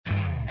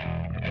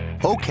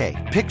Okay,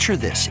 picture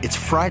this. It's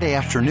Friday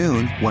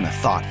afternoon when a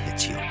thought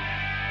hits you.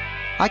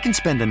 I can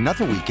spend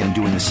another weekend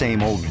doing the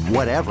same old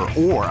whatever,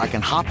 or I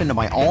can hop into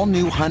my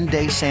all-new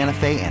Hyundai Santa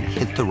Fe and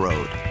hit the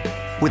road.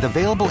 With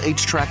available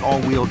H-Track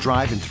all-wheel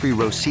drive and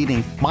 3-row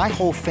seating, my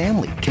whole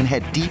family can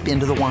head deep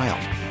into the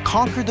wild.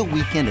 Conquer the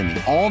weekend in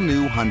the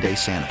all-new Hyundai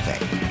Santa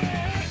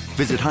Fe.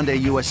 Visit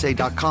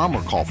HyundaiUSA.com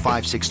or call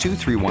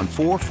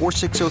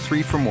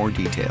 562-314-4603 for more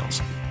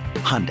details.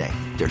 Hyundai,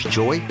 there's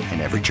joy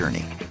in every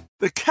journey.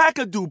 The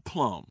Kakadu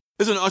plum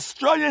is an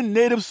Australian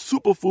native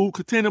superfood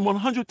containing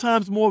 100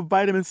 times more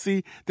vitamin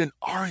C than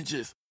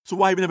oranges. So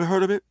why have you never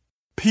heard of it?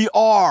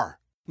 PR.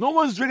 No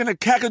one's drinking a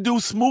Kakadu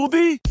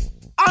smoothie?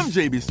 I'm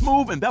JB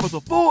Smoove, and that was a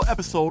full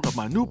episode of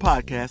my new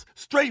podcast,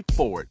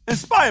 Straightforward,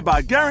 inspired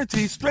by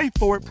guaranteed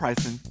straightforward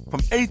pricing from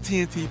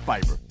AT&T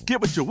Fiber.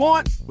 Get what you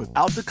want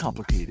without the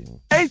complicated.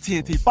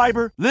 AT&T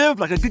Fiber, live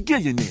like a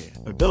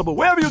gigillionaire. Available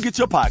wherever you get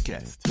your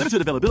podcasts.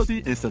 Limited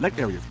availability in select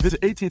areas.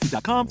 Visit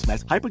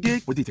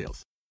AT&T.com/hypergig for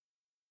details.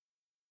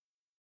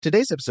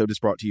 Today's episode is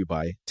brought to you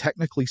by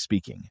Technically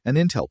Speaking, an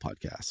Intel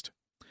podcast.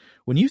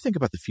 When you think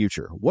about the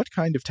future, what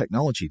kind of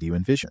technology do you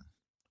envision?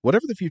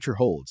 Whatever the future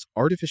holds,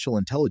 artificial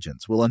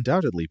intelligence will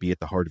undoubtedly be at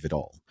the heart of it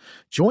all.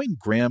 Join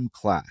Graham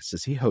Class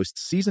as he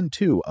hosts Season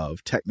 2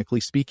 of Technically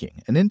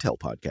Speaking, an Intel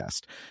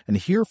podcast, and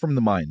hear from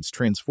the minds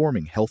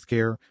transforming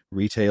healthcare,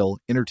 retail,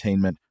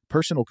 entertainment,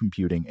 personal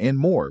computing, and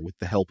more with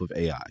the help of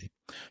AI.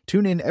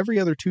 Tune in every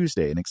other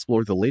Tuesday and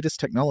explore the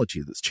latest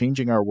technology that's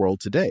changing our world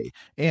today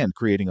and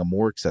creating a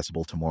more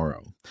accessible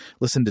tomorrow.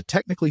 Listen to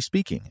Technically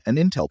Speaking, an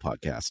Intel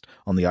podcast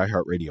on the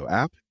iHeartRadio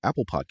app,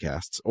 Apple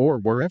Podcasts, or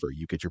wherever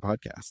you get your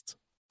podcasts.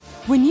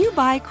 When you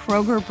buy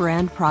Kroger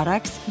brand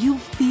products, you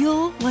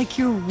feel like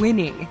you're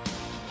winning.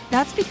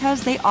 That's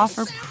because they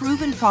offer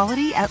proven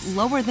quality at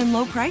lower than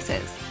low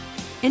prices.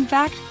 In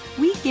fact,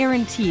 we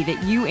guarantee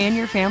that you and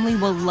your family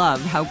will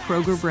love how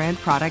Kroger brand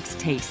products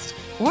taste,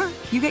 or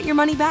you get your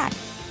money back.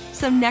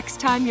 So next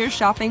time you're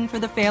shopping for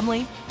the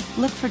family,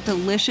 look for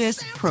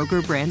delicious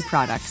Kroger brand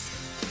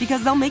products,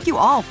 because they'll make you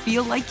all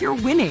feel like you're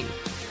winning.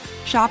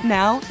 Shop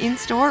now,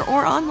 in-store,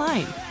 or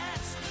online.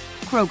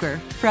 Kroger,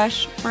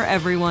 fresh for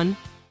everyone.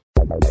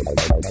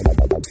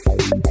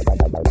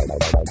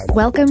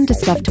 Welcome to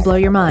Stuff to Blow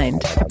Your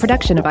Mind, a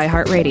production of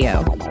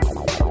iHeartRadio.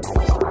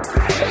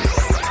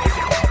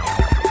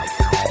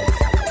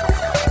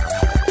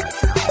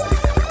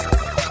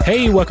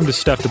 Hey, welcome to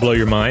Stuff to Blow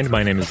Your Mind.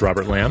 My name is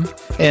Robert Lamb.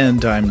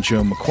 And I'm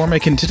Joe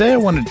McCormick, and today I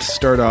wanted to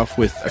start off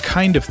with a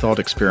kind of thought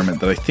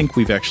experiment that I think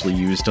we've actually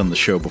used on the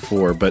show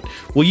before, but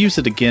we'll use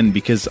it again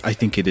because I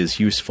think it is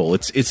useful.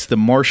 It's the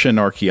Martian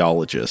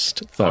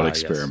archaeologist thought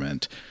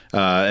experiment.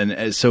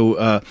 Yes.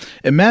 So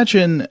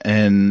imagine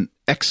an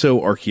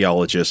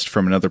exoarchaeologist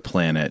from another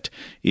planet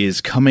is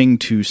coming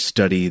to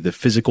study the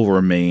physical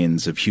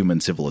remains of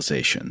human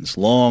civilizations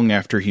long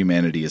after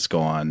humanity is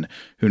gone.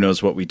 Who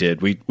knows what we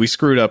did? We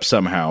screwed up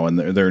somehow, and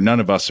there are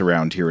none of us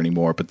around here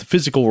anymore, but the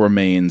physical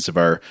remains of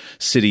our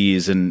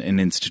cities and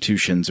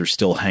institutions are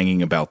still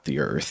hanging about the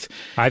earth.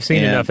 I've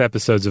seen enough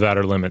episodes of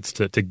Outer Limits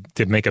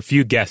to make a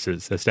few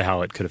guesses as to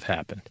how it could have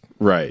happened.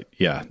 Right,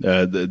 yeah.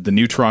 The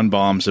neutron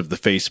bombs of the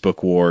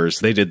Facebook wars,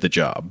 they did the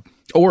job.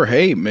 Or,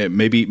 hey,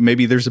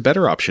 maybe there's a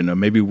better option.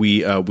 Maybe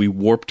we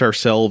warped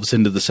ourselves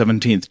into the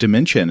 17th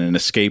dimension and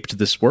escaped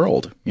this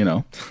world, you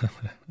know.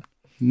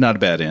 Not a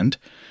bad end.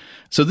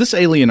 So this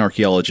alien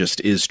archaeologist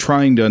is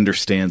trying to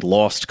understand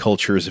lost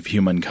cultures of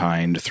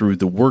humankind through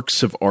the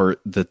works of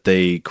art that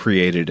they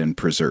created and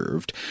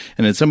preserved.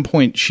 And at some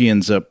point, she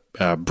ends up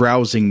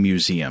browsing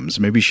museums.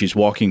 Maybe she's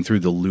walking through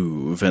the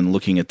Louvre and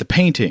looking at the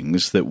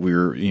paintings that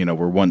were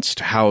once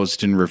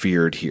housed and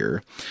revered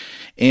here.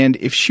 And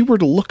if she were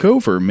to look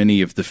over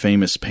many of the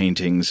famous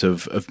paintings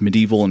of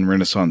medieval and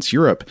Renaissance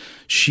Europe,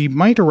 she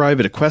might arrive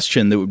at a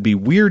question that would be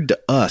weird to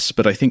us,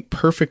 but I think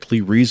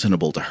perfectly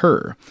reasonable to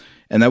her.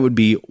 And that would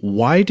be,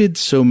 why did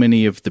so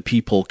many of the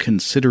people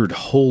considered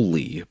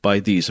holy by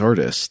these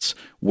artists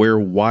wear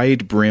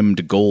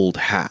wide-brimmed gold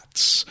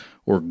hats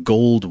or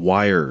gold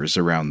wires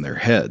around their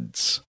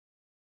heads?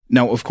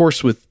 Now, of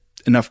course, with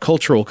enough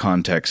cultural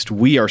context,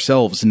 we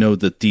ourselves know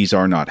that these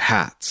are not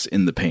hats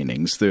in the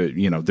paintings.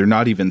 They're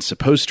not even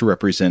supposed to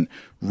represent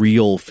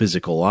real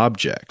physical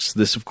objects.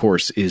 This, of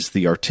course, is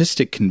the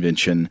artistic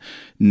convention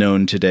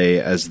known today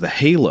as the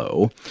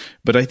halo.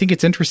 But I think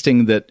it's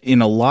interesting that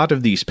in a lot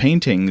of these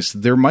paintings,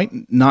 there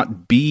might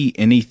not be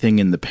anything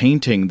in the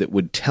painting that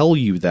would tell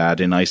you that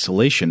in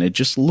isolation. It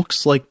just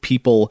looks like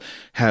people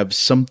have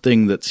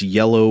something that's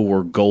yellow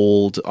or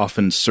gold,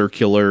 often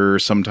circular,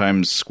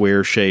 sometimes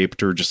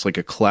square-shaped, or just like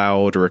a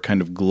cloud or a kind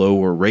of glow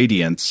or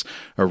radiance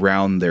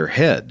around their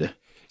head.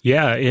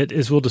 Yeah,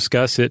 as we'll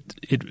discuss, it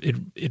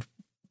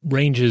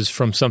ranges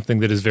from something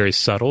that is very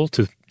subtle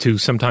to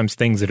sometimes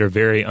things that are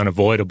very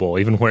unavoidable,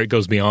 even where it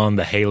goes beyond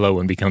the halo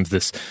and becomes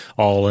this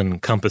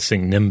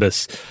all-encompassing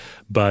nimbus.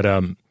 But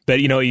But,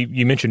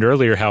 you mentioned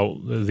earlier how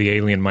the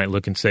alien might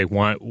look and say,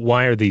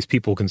 why are these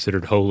people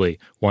considered holy?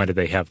 Why do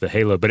they have the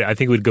halo? But I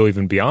think it would go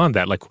even beyond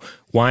that. Like,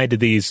 why do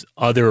these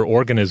other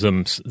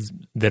organisms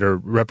that are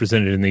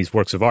represented in these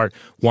works of art,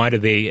 why do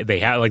they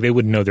have, like, they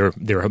wouldn't know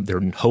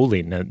they're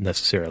holy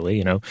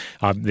necessarily,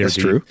 That's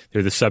true.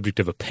 They're the subject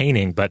of a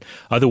painting, but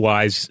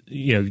otherwise,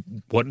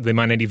 what they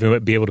might not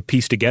even be able to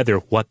piece together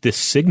what this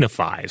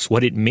signifies,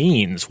 what it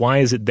means. Why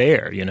is it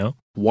there,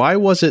 Why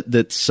was it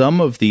that some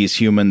of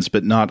these humans,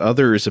 but not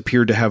others,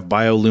 appear to have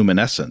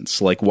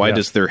bioluminescence? Like, why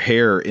does their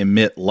hair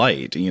emit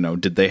light?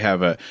 Did they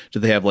have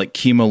like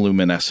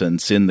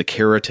chemoluminescence in the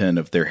keratin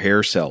of their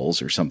hair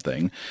cells or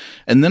something?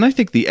 And then I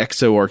think the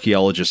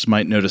exoarchaeologists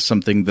might notice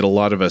something that a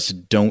lot of us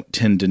don't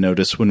tend to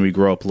notice when we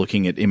grow up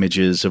looking at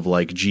images of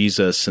like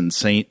Jesus and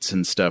saints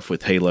and stuff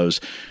with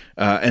halos.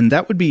 And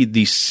that would be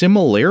the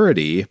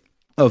similarity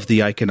of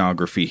the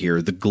iconography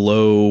here, the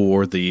glow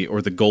or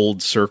the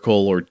gold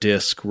circle or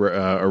disc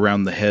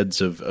around the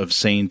heads of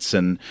saints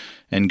and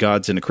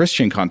gods in a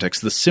Christian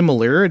context, the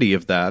similarity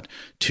of that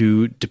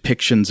to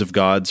depictions of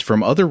gods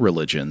from other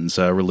religions,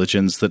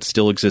 religions that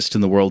still exist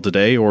in the world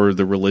today, or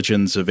the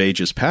religions of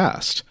ages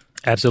past.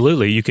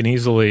 Absolutely. You can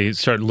easily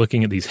start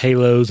looking at these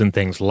halos and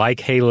things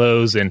like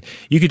halos, and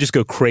you could just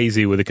go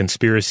crazy with a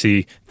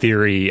conspiracy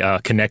theory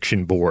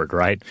connection board,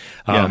 right?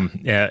 I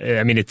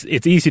mean,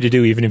 it's easy to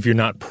do even if you're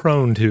not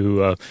prone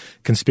to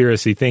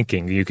conspiracy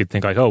thinking. You could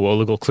think like, oh, well,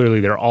 look,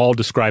 clearly they're all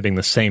describing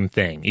the same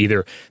thing,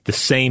 either the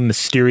same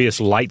mysterious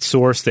light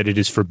source that it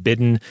is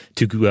forbidden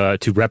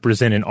to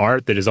represent in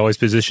art that is always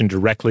positioned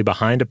directly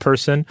behind a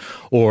person,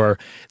 or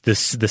the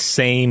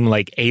same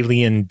like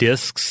alien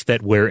discs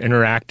that we're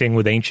interacting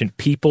with ancient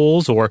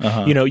peoples, or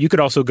you could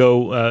also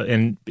go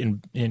and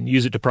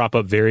use it to prop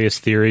up various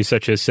theories,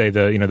 such as say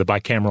the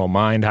bicameral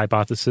mind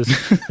hypothesis,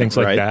 things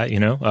like that.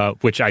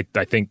 Which I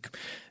think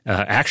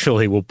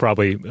actually will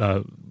probably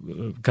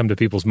come to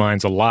people's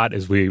minds a lot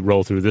as we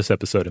roll through this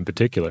episode in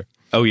particular.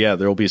 Oh, yeah,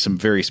 there will be some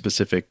very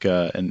specific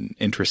and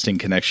interesting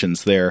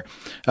connections there.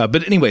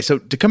 But anyway, so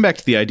to come back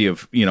to the idea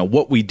of,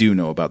 what we do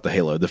know about the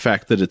halo, the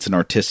fact that it's an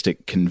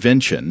artistic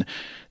convention,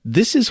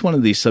 this is one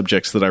of these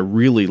subjects that I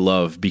really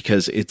love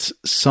because it's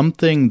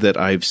something that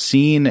I've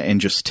seen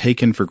and just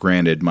taken for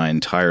granted my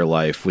entire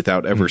life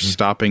without ever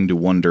stopping to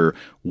wonder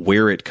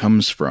where it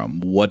comes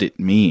from, what it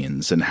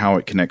means, and how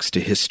it connects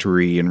to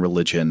history and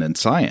religion and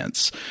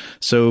science.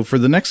 So for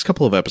the next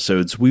couple of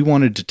episodes, we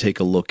wanted to take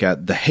a look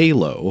at the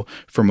halo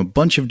from a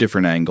bunch of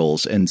different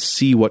angles and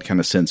see what kind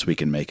of sense we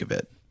can make of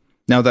it.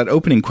 Now, that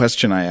opening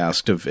question I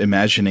asked of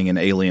imagining an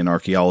alien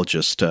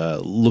archaeologist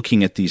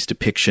looking at these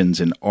depictions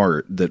in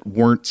art that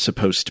weren't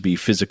supposed to be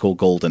physical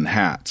golden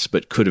hats,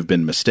 but could have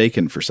been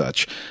mistaken for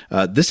such,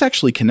 this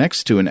actually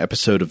connects to an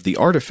episode of The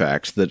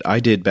Artifact that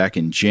I did back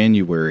in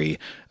January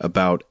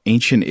about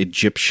ancient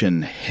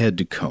Egyptian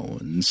head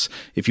cones.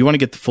 If you want to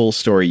get the full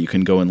story, you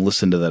can go and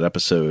listen to that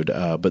episode,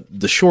 but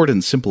the short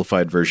and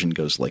simplified version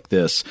goes like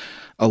this.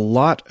 A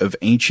lot of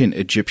ancient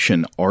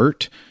Egyptian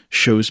art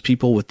shows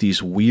people with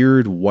these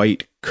weird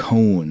white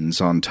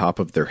cones on top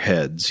of their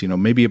heads,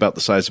 maybe about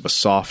the size of a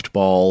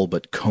softball,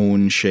 but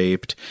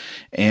cone-shaped.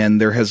 And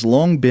there has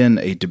long been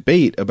a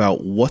debate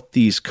about what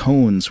these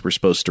cones were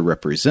supposed to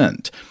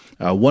represent.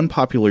 One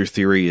popular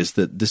theory is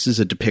that this is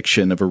a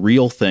depiction of a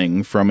real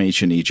thing from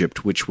ancient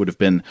Egypt, which would have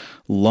been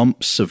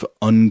lumps of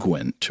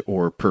unguent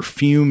or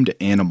perfumed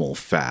animal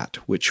fat,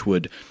 which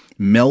would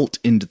melt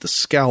into the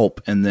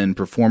scalp and then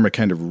perform a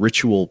kind of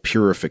ritual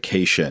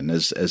purification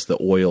as the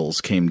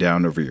oils came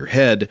down over your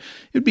head. It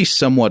would be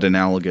somewhat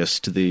analogous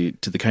to the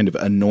kind of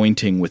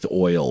anointing with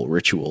oil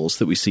rituals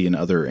that we see in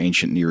other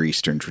ancient Near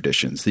Eastern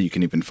traditions that you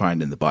can even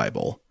find in the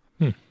Bible.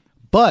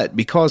 But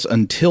because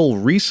until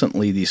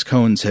recently these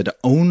cones had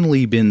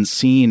only been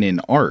seen in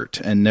art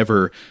and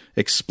never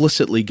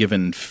explicitly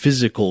given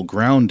physical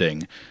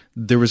grounding,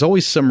 there was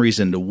always some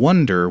reason to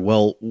wonder,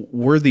 well,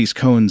 were these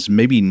cones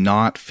maybe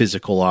not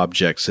physical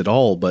objects at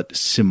all, but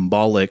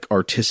symbolic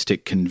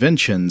artistic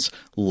conventions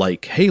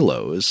like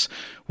halos?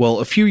 Well,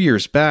 a few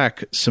years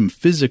back, some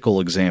physical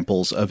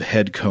examples of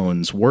head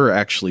cones were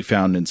actually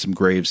found in some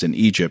graves in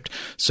Egypt,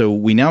 so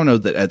we now know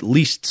that at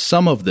least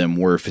some of them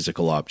were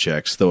physical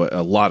objects, though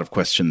a lot of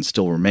questions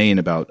still remain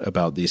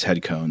about these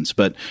head cones.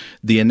 But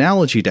the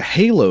analogy to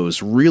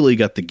halos really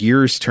got the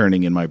gears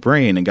turning in my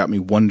brain and got me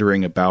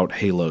wondering about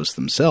halos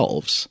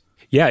themselves.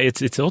 Yeah,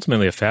 it's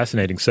ultimately a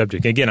fascinating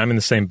subject. Again, I'm in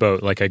the same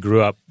boat. Like, I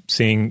grew up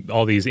seeing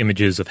all these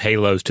images of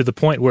halos to the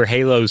point where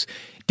halos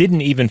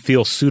didn't even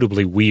feel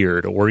suitably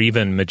weird or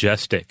even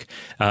majestic.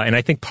 And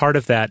I think part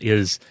of that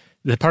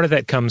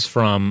comes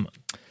from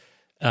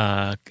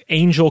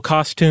angel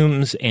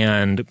costumes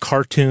and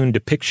cartoon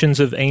depictions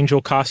of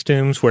angel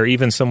costumes, where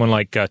even someone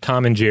like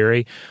Tom and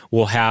Jerry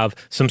will have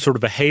some sort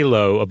of a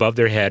halo above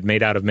their head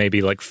made out of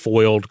maybe like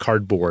foiled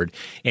cardboard,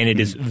 and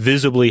it is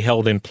visibly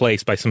held in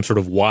place by some sort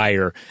of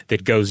wire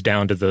that goes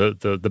down to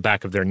the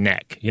back of their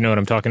neck. You know what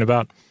I'm talking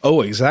about?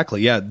 Oh,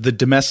 exactly. Yeah, the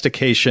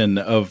domestication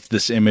of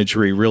this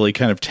imagery really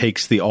kind of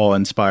takes the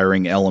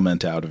awe-inspiring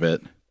element out of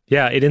it.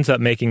 Yeah, it ends up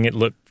making it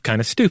look kind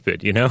of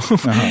stupid, you know?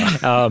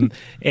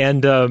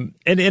 And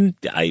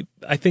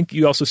I think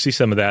you also see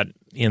some of that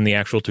in the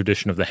actual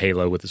tradition of the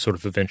halo, with it sort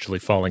of eventually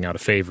falling out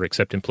of favor,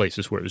 except in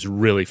places where it was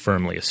really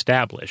firmly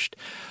established.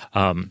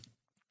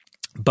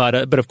 But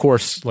of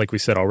course, like we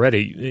said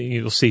already,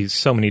 you'll see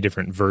so many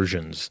different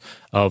versions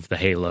of the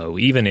halo,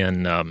 even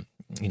in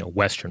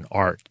Western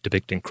art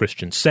depicting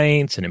Christian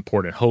saints and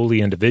important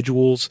holy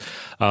individuals.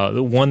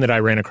 The one that I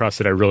ran across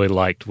that I really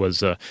liked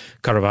was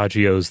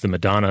Caravaggio's The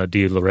Madonna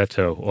di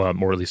Loreto,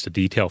 or at least a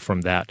detail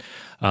from that.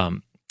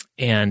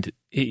 And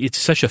it's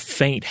such a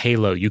faint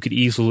halo, you could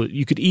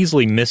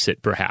easily miss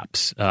it,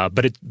 perhaps.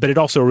 But it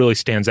also really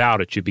stands out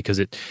at you because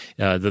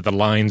the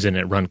lines in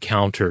it run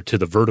counter to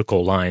the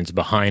vertical lines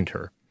behind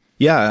her.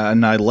 Yeah,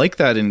 and I like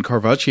that in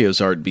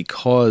Caravaggio's art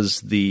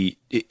because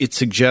it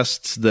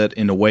suggests that,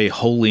 in a way,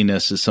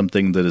 holiness is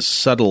something that is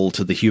subtle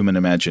to the human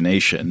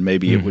imagination.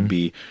 Maybe it would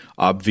be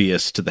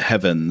obvious to the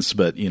heavens,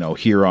 but,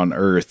 here on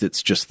Earth,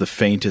 it's just the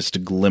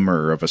faintest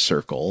glimmer of a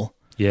circle.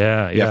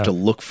 Yeah, You have to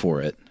look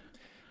for it.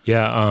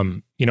 Yeah,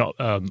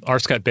 R.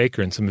 Scott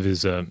Baker, in some of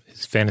his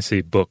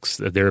fantasy books,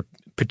 they're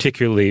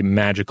particularly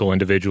magical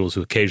individuals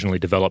who occasionally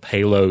develop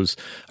halos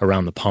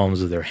around the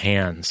palms of their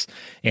hands.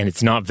 And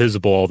it's not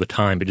visible all the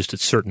time, but just at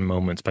certain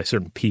moments by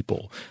certain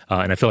people.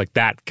 And I feel like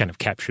that kind of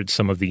captured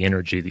some of the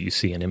energy that you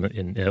see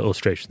in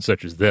illustrations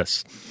such as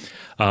this.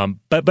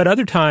 But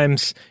other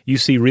times you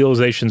see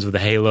realizations of the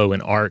halo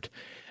in art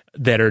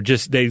that are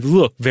they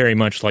look very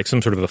much like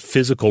some sort of a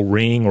physical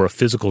ring or a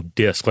physical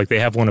disc. Like they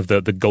have one of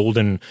the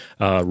golden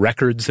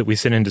records that we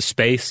send into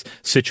space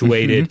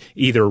situated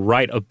either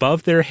right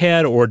above their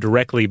head or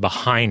directly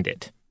behind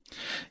it.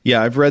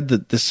 Yeah, I've read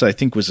that this, I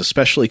think, was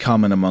especially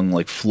common among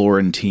like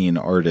Florentine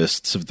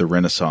artists of the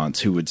Renaissance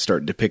who would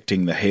start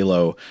depicting the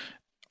halo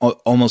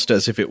almost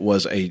as if it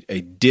was a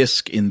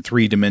disc in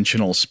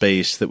three-dimensional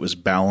space that was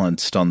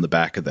balanced on the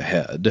back of the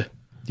head.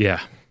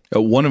 Yeah.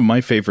 One of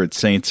my favorite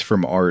saints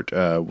from art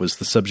was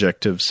the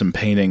subject of some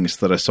paintings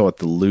that I saw at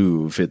the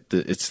Louvre.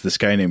 It's this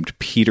guy named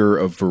Peter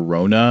of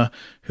Verona,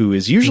 who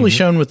is usually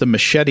shown with a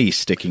machete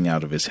sticking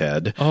out of his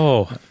head.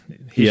 Oh,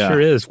 he sure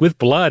is, with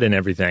blood and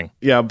everything.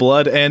 Yeah,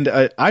 blood. And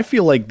I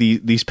feel like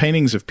these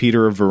paintings of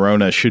Peter of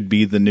Verona should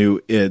be the new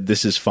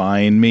 "This is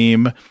fine"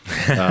 meme,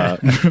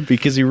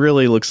 because he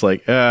really looks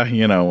like,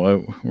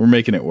 we're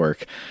making it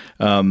work.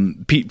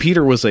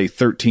 Peter was a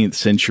 13th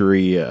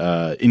century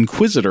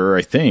inquisitor,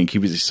 I think. He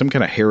was some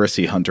kind of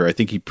heresy hunter. I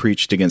think he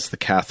preached against the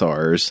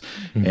Cathars.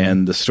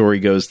 And the story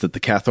goes that the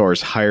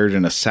Cathars hired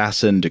an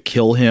assassin to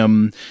kill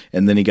him,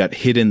 and then he got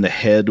hit in the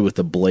head with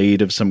a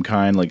blade of some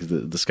kind, like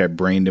this guy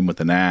brained him with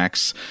an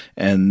axe.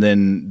 And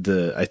then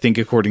I think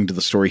according to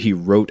the story, he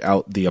wrote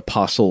out the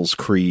Apostles'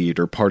 Creed,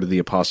 or part of the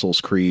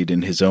Apostles' Creed,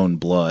 in his own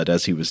blood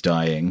as he was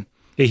dying.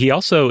 He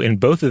also, in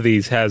both of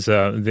these, has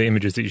the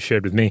images that you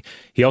shared with me,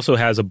 he also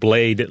has a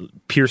blade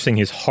piercing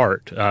his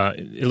heart.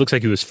 It looks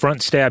like he was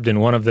front stabbed in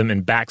one of them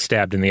and back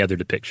stabbed in the other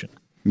depiction.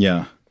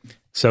 Yeah.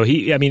 So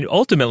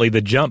ultimately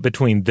the jump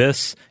between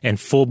this and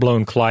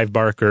full-blown Clive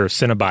Barker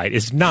Cenobite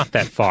is not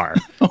that far.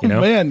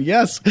 Man,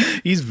 yes.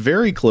 He's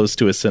very close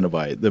to a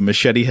Cenobite, the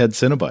machete head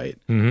Cenobite.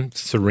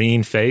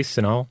 Serene face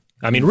and all.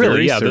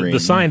 Really, yeah, the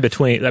sign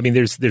between,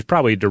 there's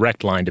probably a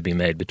direct line to be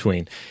made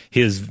between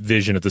his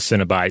vision of the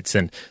Cenobites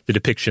and the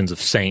depictions of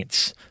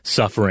saints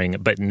suffering,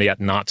 but yet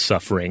not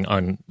suffering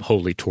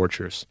unholy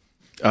tortures.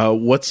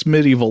 What's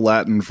medieval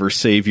Latin for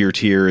save your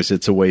tears,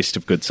 it's a waste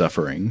of good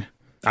suffering?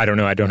 I don't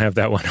know. I don't have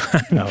that one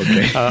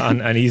okay.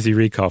 An easy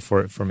recall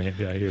for me.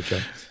 Yeah, here, Joe.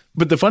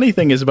 But the funny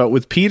thing is about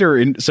with Peter,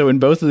 in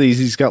both of these,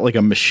 he's got like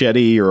a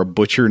machete or a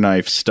butcher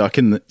knife stuck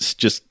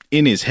just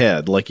in his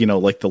head, like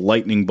the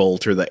lightning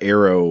bolt or the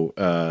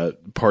arrow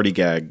party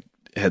gag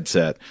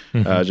headset,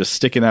 just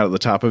sticking out at the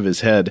top of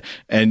his head.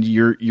 And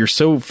you're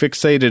so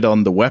fixated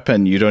on the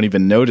weapon, you don't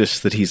even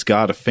notice that he's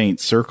got a faint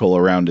circle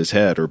around his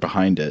head or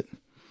behind it.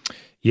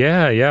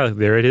 Yeah,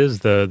 there it is,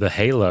 the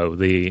halo.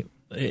 I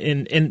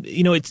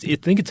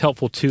think it's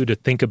helpful too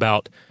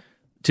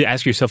to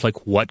ask yourself,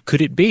 like, what could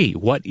it be?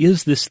 What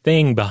is this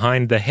thing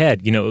behind the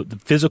head? The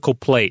physical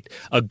plate,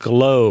 a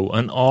glow,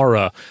 an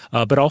aura,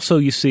 but also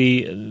you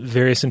see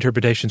various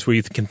interpretations where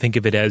you can think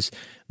of it as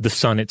the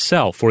sun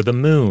itself or the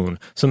moon,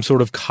 some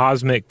sort of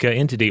cosmic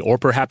entity, or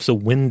perhaps a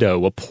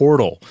window, a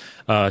portal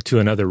to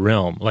another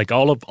realm. Like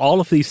all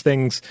of these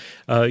things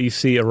you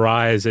see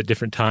arise at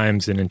different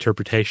times in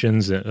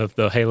interpretations of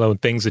the halo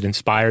and things that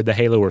inspired the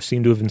halo or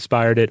seem to have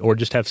inspired it, or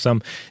just have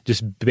some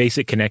just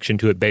basic connection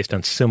to it based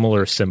on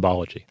similar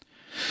symbology.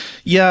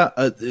 Yeah,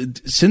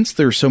 since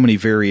there's so many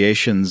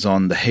variations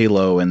on the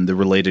halo and the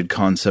related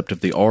concept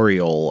of the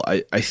aureole,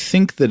 I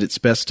think that it's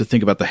best to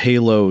think about the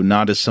halo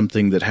not as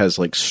something that has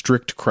like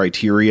strict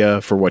criteria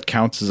for what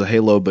counts as a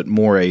halo, but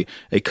more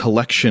a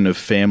collection of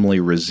family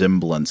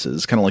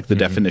resemblances, kind of like the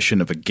definition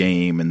of a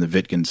game in the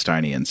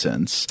Wittgensteinian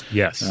sense.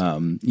 Yes.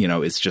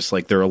 It's just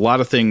like there are a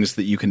lot of things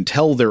that you can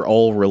tell they're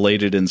all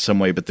related in some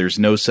way, but there's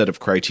no set of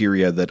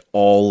criteria that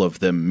all of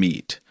them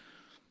meet.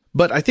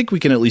 But I think we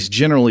can at least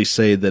generally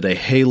say that a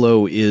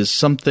halo is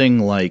something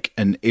like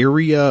an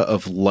area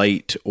of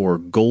light or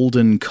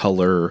golden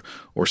color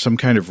or some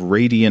kind of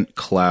radiant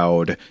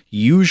cloud,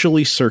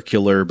 usually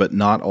circular but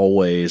not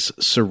always,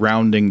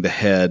 surrounding the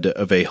head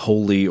of a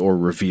holy or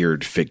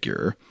revered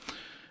figure.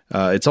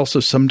 It's also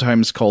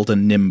sometimes called a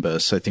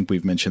nimbus. I think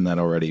we've mentioned that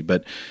already,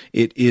 but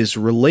it is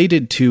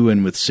related to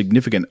and with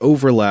significant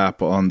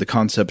overlap on the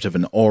concept of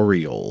an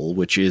aureole,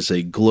 which is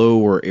a glow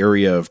or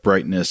area of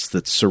brightness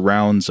that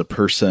surrounds a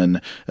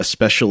person,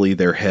 especially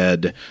their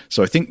head.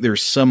 So I think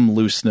there's some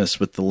looseness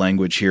with the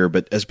language here,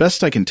 but as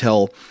best I can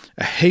tell,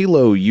 a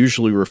halo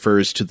usually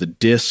refers to the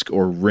disk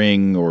or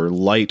ring or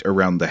light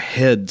around the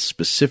head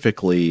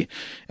specifically,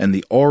 and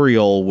the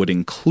aureole would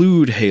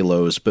include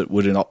halos, but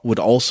would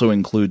also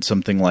include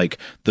something like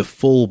the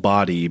full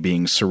body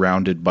being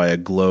surrounded by a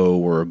glow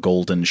or a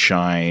golden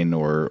shine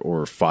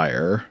or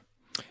fire.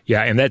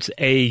 Yeah, and that's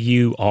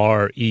A-U-R-E-O-L-E,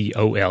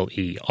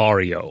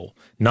 aureole,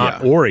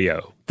 not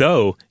Oreo.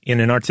 Though, in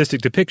an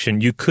artistic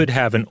depiction, you could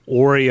have an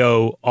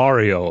Oreo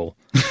aureole.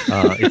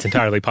 It's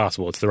entirely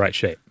possible. It's the right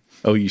shape.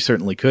 Oh, you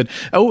certainly could.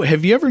 Oh,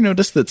 have you ever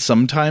noticed that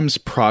sometimes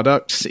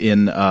products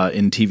in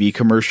TV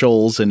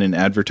commercials and in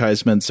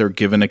advertisements are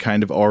given a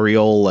kind of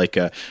aureole, like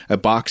a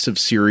box of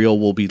cereal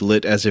will be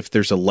lit as if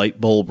there's a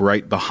light bulb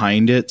right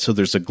behind it, so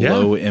there's a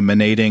glow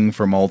emanating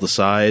from all the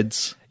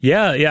sides?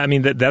 Yeah. I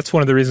mean, that's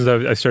one of the reasons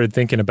I started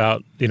thinking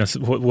about,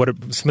 what are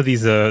some of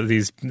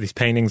these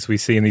paintings we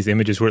see in these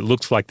images where it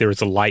looks like there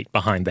is a light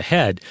behind the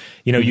head.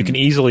 You can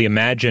easily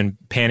imagine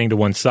panning to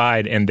one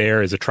side and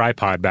there is a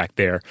tripod back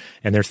there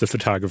and there's the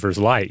photographer's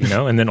light,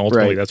 and then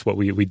ultimately that's what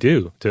we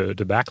do to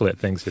backlit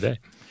things today.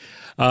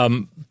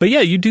 But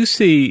yeah, you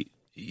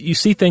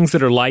see things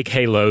that are like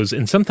halos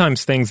and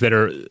sometimes things that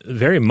are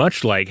very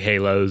much like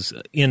halos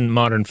in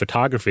modern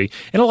photography.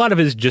 And a lot of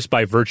it is just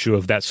by virtue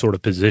of that sort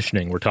of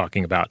positioning we're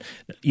talking about.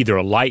 Either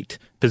a light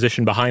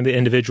position behind the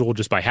individual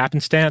just by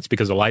happenstance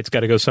because the light's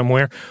got to go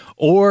somewhere,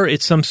 or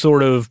it's some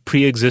sort of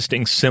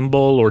pre-existing symbol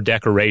or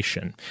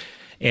decoration.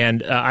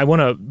 And I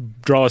want to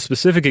draw a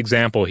specific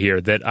example here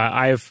that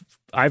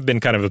I've been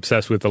kind of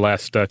obsessed with the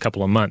last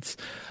couple of months.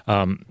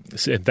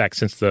 In fact,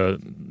 since the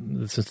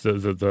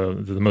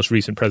most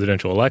recent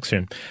presidential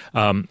election,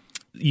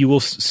 you will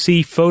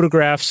see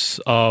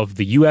photographs of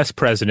the U.S.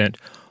 president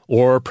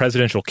or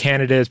presidential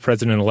candidates,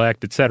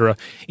 president-elect, etc.,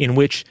 in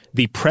which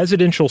the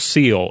presidential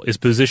seal is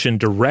positioned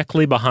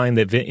directly behind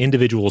the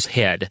individual's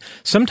head,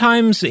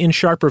 sometimes in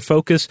sharper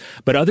focus,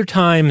 but other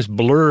times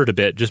blurred a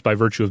bit just by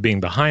virtue of being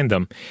behind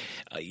them,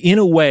 in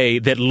a way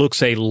that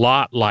looks a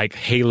lot like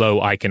halo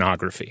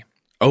iconography.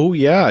 Oh,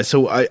 yeah.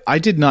 So I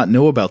did not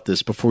know about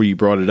this before you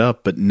brought it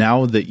up, but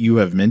now that you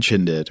have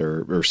mentioned it,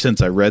 or since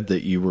I read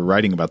that you were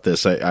writing about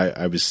this,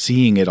 I was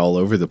seeing it all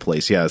over the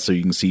place. Yeah, so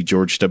you can see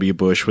George W.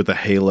 Bush with a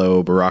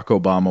halo, Barack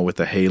Obama with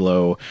a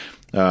halo.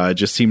 It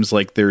just seems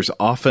like there's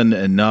often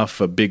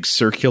enough a big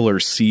circular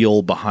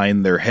seal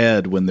behind their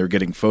head when they're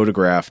getting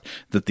photographed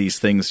that these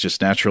things just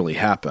naturally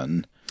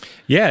happen.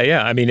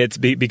 Yeah. I mean, it's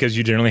because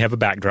you generally have a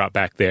backdrop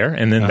back there,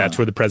 and then that's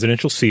where the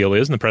presidential seal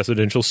is, and the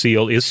presidential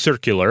seal is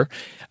circular.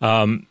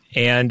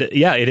 And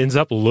yeah, it ends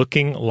up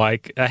looking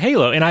like a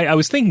halo. And I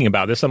was thinking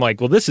about this. I'm like,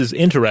 well, this is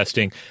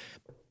interesting,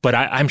 but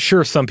I'm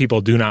sure some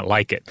people do not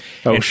like it.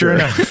 Oh, and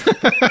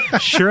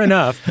sure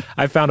enough,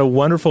 I found a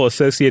wonderful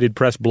Associated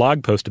Press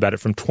blog post about it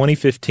from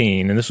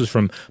 2015, and this was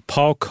from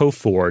Paul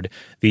Coford,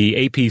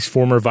 the AP's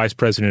former vice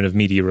president of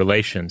media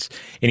relations.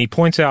 And he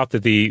points out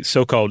that the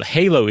so-called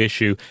halo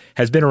issue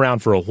has been around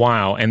for a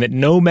while, and that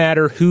no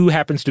matter who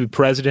happens to be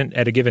president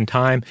at a given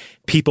time,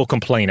 people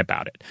complain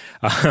about it.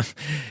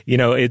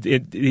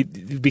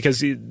 Because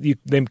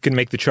they can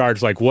make the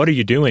charge like, what are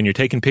you doing? You're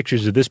taking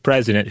pictures of this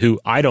president who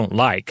I don't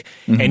like,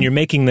 and you're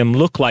making them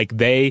look like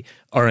they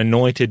are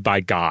anointed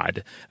by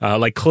God.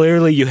 Like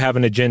clearly you have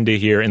an agenda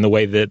here in the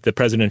way that the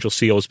presidential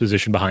seal is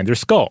positioned behind their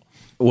skull.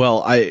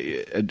 Well,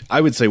 I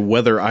would say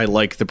whether I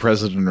like the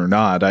president or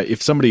not,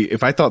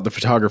 if I thought the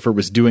photographer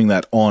was doing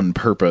that on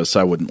purpose,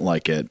 I wouldn't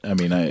like it. I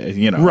mean,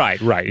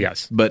 Right,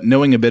 yes. But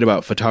knowing a bit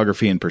about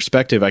photography and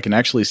perspective, I can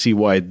actually see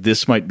why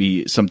this might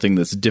be something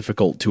that's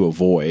difficult to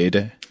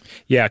avoid.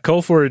 Yeah,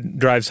 Colford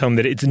drives home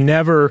that it's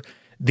never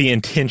the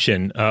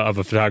intention of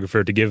a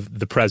photographer to give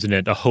the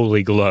president a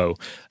holy glow.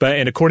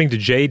 And according to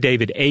J.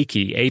 David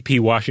Akey,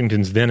 AP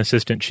Washington's then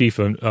assistant chief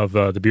of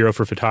the Bureau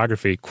for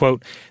Photography,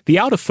 quote, "The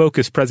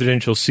out-of-focus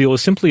presidential seal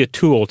is simply a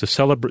tool to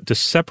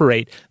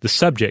separate the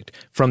subject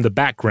from the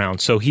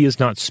background so he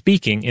is not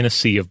speaking in a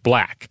sea of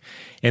black."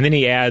 And then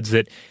he adds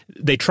that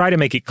they try to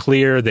make it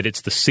clear that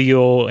it's the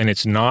seal and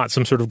it's not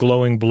some sort of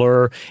glowing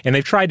blur. And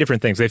they've tried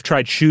different things. They've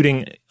tried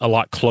shooting a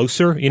lot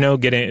closer,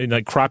 getting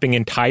like cropping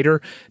in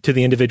tighter to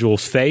the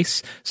individual's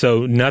face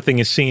so nothing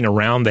is seen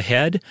around the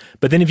head.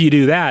 But then if you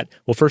do that,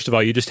 well, first of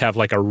all, you just have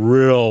like a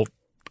real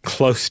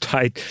close,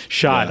 tight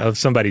shot of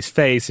somebody's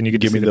face, and you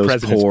can see the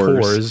president's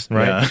pores,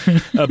 right?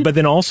 Yeah. But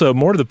then also,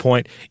 more to the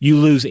point, you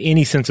lose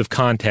any sense of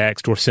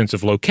context or sense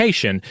of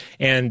location,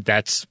 and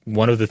that's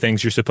one of the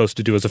things you're supposed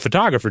to do as a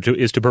photographer,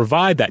 is to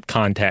provide that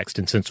context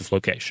and sense of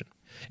location.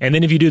 And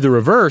then if you do the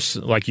reverse,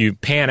 like you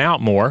pan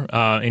out more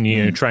and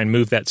you try and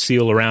move that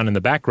seal around in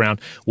the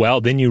background,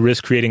 well, then you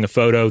risk creating a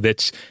photo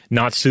that's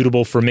not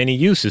suitable for many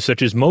uses,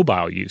 such as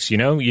mobile use. You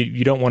know,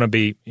 you don't want to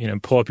be,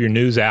 pull up your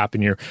news app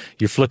and you're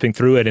flipping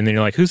through it and then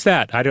you're like, who's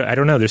that? I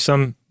don't know. There's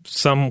some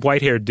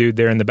white-haired dude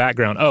there in the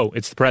background. Oh,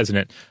 it's the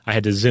president. I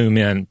had to zoom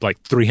in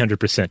like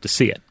 300% to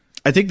see it.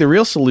 I think the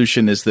real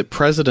solution is that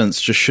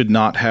presidents just should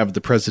not have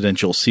the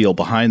presidential seal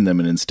behind them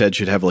and instead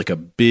should have like a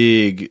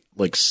big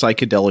like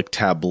psychedelic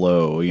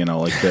tableau,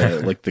 like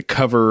the like the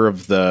cover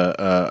of the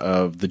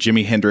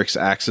Jimi Hendrix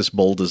Axis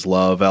Bold as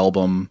Love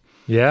album.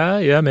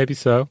 Yeah, maybe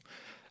so.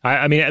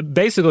 I mean,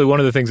 basically, one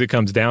of the things it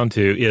comes down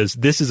to is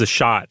this is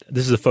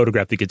a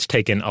photograph that gets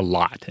taken a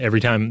lot every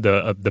time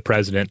the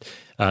president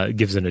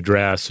gives an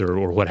address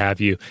or what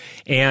have you.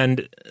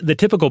 And the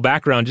typical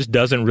background just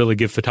doesn't really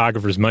give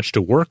photographers much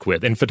to work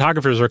with. And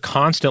photographers are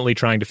constantly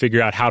trying to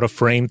figure out how to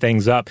frame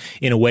things up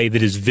in a way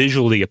that is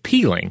visually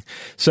appealing.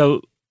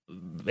 So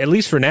at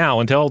least for now,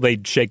 until they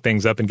shake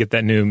things up and get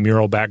that new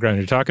mural background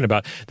you're talking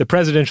about, the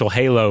presidential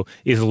halo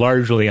is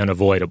largely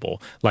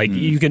unavoidable. Like,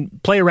 you can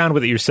play around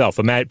with it yourself.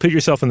 Put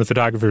yourself in the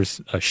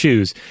photographer's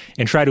shoes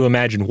and try to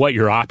imagine what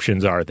your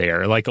options are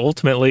there. Like,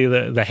 ultimately,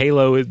 the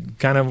halo is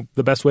kind of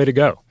the best way to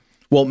go.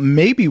 Well,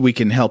 maybe we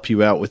can help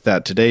you out with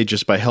that today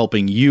just by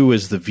helping you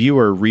as the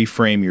viewer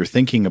reframe your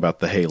thinking about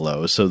the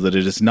halo so that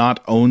it is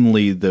not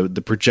only the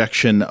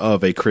projection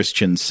of a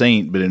Christian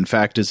saint, but in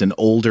fact is an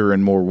older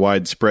and more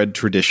widespread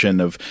tradition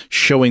of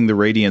showing the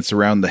radiance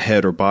around the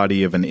head or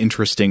body of an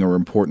interesting or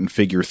important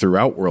figure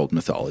throughout world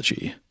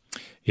mythology.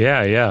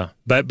 Yeah.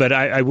 But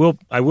I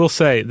will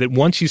say that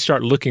once you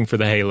start looking for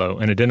the halo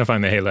and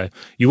identifying the halo,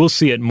 you will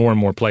see it more and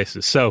more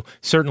places. So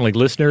certainly,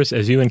 listeners,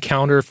 as you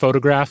encounter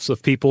photographs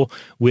of people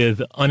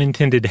with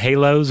unintended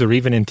halos or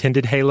even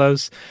intended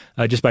halos,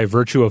 just by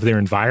virtue of their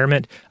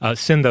environment,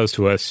 send those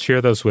to us.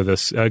 Share those with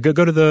us.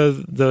 Go to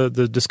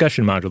the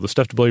discussion module, the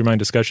Stuff to Blow Your Mind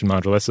discussion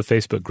module. That's the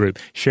Facebook group.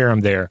 Share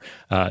them there.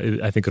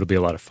 I think it'll be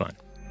a lot of fun.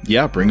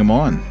 Yeah, bring them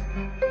on.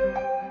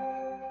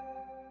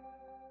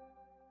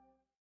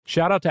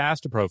 Shout out to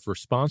Astapro for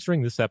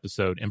sponsoring this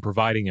episode and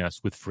providing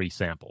us with free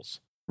samples.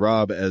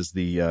 Rob, as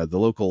the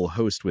local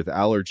host with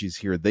allergies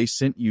here, they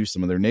sent you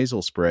some of their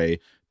nasal spray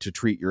to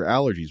treat your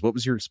allergies. What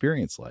was your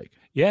experience like?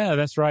 Yeah,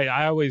 that's right.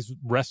 I always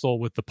wrestle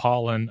with the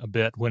pollen a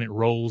bit when it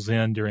rolls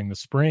in during the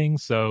spring,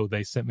 so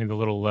they sent me the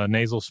little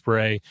nasal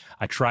spray.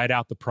 I tried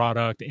out the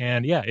product,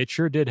 and yeah, it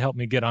sure did help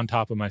me get on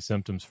top of my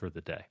symptoms for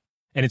the day.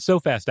 And it's so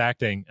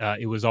fast-acting,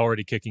 it was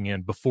already kicking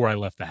in before I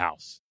left the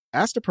house.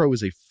 Astapro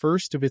is a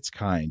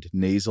first-of-its-kind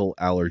nasal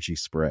allergy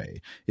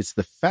spray. It's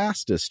the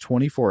fastest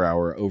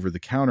 24-hour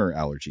over-the-counter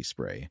allergy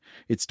spray.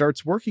 It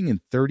starts working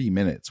in 30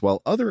 minutes,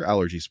 while other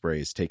allergy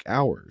sprays take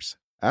hours.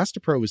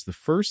 Astapro is the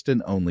first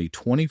and only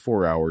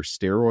 24-hour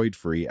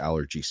steroid-free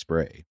allergy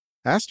spray.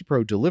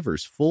 Astapro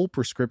delivers full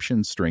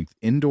prescription-strength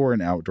indoor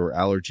and outdoor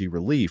allergy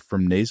relief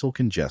from nasal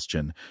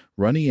congestion,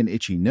 runny and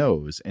itchy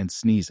nose, and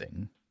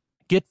sneezing.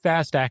 Get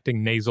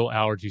fast-acting nasal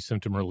allergy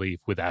symptom relief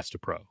with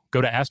Astapro. Go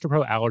to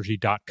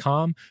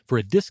astaproallergy.com for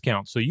a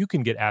discount so you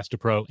can get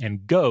Astapro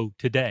and go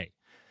today.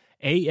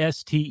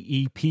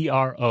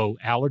 ASTEPRO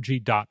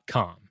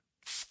allergy.com.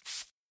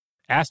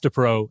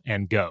 Astapro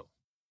and go.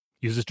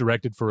 Use as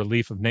directed for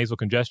relief of nasal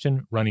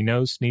congestion, runny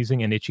nose,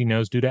 sneezing, and itchy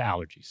nose due to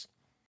allergies.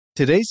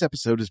 Today's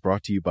episode is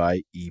brought to you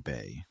by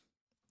eBay.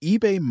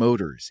 eBay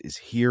Motors is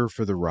here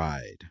for the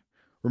ride.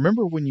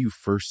 Remember when you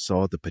first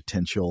saw the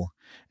potential?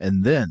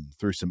 And then,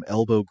 through some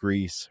elbow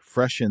grease,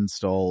 fresh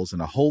installs, and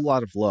a whole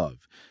lot of love,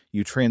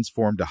 you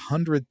transformed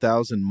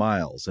 100,000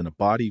 miles and a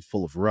body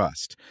full of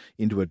rust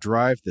into a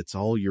drive that's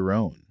all your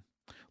own.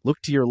 Look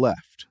to your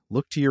left.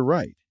 Look to your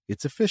right.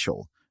 It's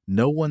official.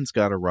 No one's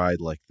got a ride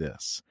like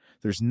this.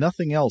 There's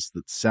nothing else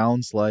that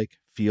sounds like,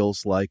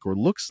 feels like, or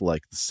looks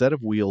like the set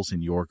of wheels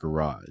in your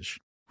garage.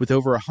 With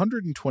over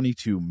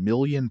 122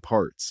 million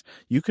parts,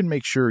 you can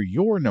make sure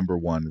your number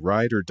one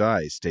ride or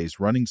die stays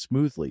running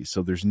smoothly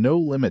so there's no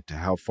limit to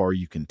how far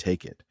you can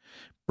take it.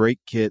 Brake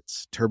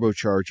kits,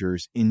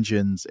 turbochargers,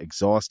 engines,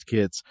 exhaust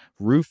kits,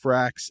 roof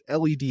racks,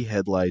 LED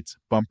headlights,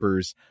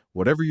 bumpers,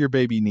 whatever your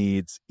baby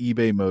needs,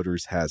 eBay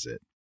Motors has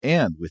it.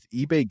 And with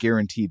eBay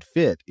Guaranteed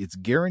Fit, it's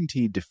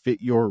guaranteed to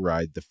fit your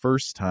ride the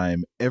first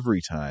time,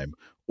 every time,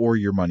 or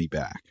your money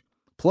back.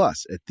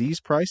 Plus, at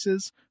these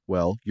prices,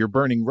 well, you're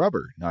burning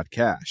rubber, not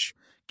cash.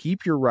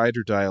 Keep your ride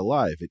or die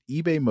alive at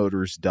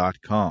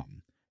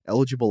ebaymotors.com.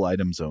 Eligible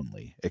items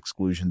only.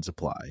 Exclusions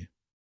apply.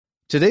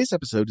 Today's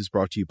episode is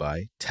brought to you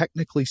by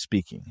Technically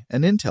Speaking,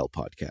 an Intel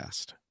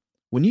podcast.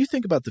 When you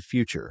think about the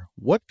future,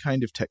 what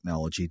kind of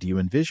technology do you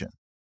envision?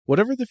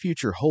 Whatever the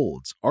future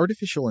holds,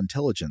 artificial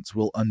intelligence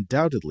will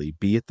undoubtedly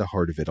be at the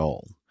heart of it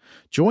all.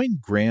 Join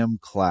Graham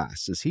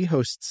Class as he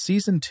hosts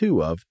Season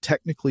 2 of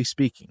Technically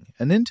Speaking,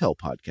 an Intel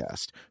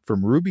podcast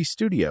from Ruby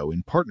Studio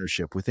in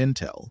partnership with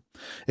Intel.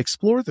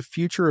 Explore the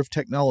future of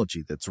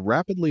technology that's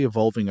rapidly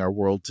evolving our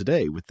world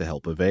today with the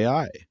help of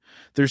AI.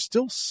 There's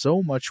still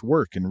so much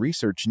work and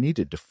research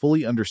needed to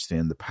fully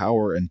understand the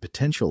power and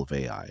potential of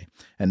AI,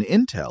 and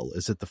Intel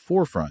is at the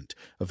forefront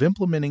of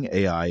implementing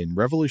AI in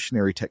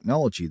revolutionary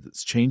technology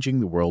that's changing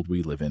the world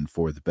we live in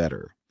for the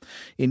better.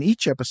 In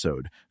each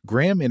episode,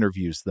 Graham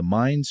interviews the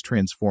minds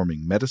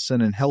transforming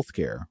medicine and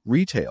healthcare,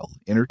 retail,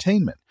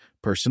 entertainment,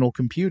 personal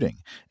computing,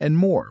 and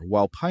more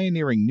while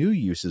pioneering new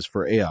uses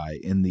for AI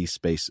in these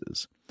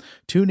spaces.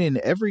 Tune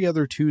in every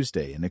other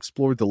Tuesday and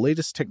explore the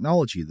latest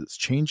technology that's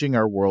changing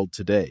our world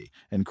today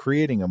and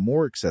creating a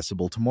more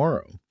accessible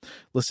tomorrow.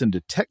 Listen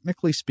to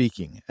Technically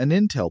Speaking, an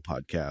Intel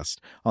podcast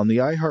on the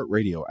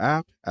iHeartRadio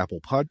app,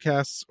 Apple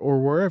Podcasts, or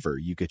wherever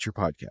you get your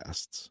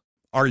podcasts.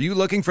 Are you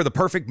looking for the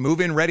perfect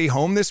move-in ready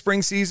home this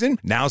spring season?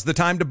 Now's the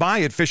time to buy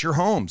at Fisher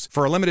Homes.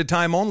 For a limited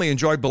time only,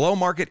 enjoy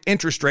below-market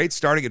interest rates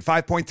starting at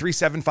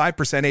 5.375%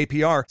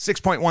 APR,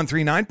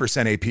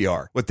 6.139%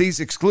 APR. With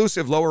these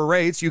exclusive lower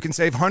rates, you can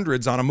save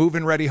hundreds on a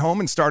move-in ready home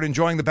and start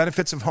enjoying the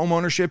benefits of home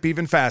ownership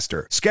even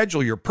faster.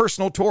 Schedule your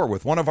personal tour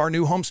with one of our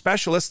new home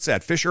specialists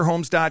at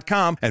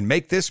FisherHomes.com and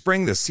make this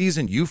spring the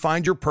season you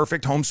find your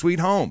perfect home sweet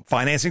home.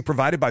 Financing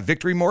provided by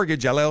Victory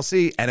Mortgage,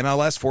 LLC,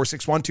 NMLS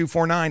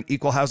 461249,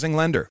 Equal Housing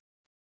Lender.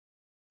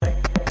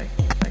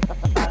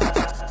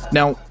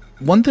 Now,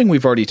 one thing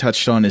we've already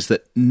touched on is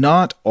that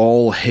not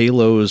all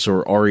halos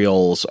or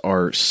aureoles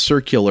are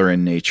circular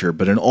in nature,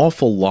 but an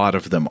awful lot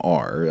of them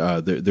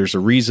are. There's a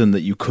reason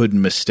that you could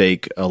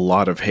mistake a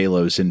lot of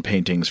halos in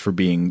paintings for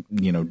being,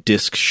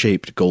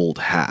 disc-shaped gold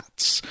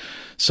hats.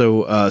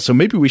 So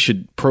maybe we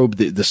should probe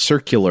the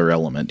circular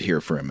element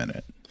here for a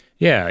minute.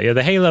 Yeah.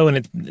 The halo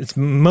in its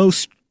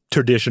most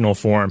traditional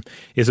form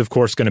is, of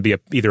course, going to be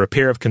either a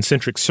pair of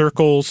concentric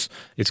circles.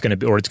 It's going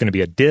to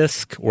be a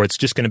disc, or it's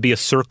just going to be a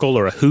circle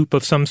or a hoop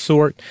of some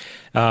sort.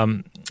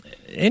 And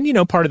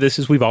part of this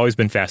is we've always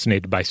been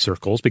fascinated by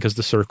circles because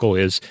the circle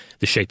is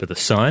the shape of the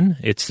sun.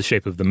 It's the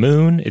shape of the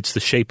moon. It's the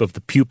shape of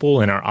the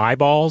pupil in our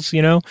eyeballs.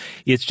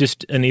 It's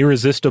just an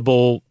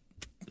irresistible.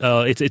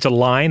 It's a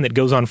line that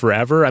goes on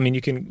forever. I mean,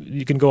 you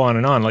can go on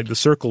and on. Like the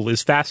circle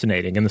is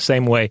fascinating in the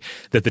same way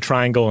that the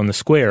triangle and the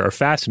square are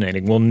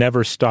fascinating. We'll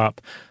never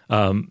stop,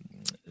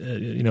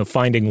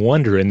 finding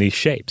wonder in these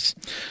shapes.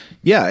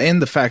 Yeah,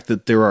 and the fact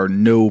that there are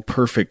no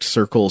perfect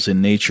circles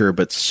in nature,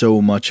 but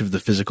so much of the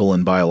physical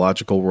and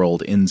biological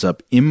world ends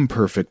up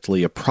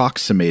imperfectly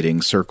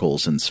approximating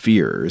circles and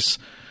spheres.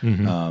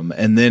 Mm-hmm.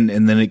 And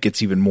then it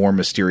gets even more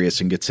mysterious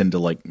and gets into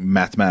like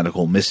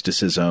mathematical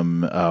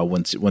mysticism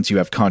once you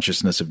have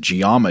consciousness of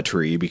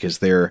geometry, because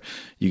there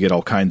you get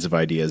all kinds of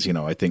ideas.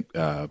 I think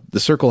the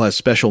circle has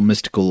special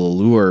mystical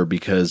allure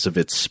because of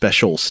its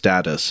special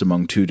status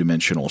among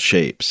two-dimensional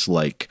shapes,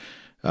 like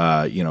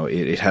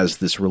it has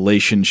this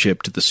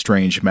relationship to the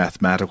strange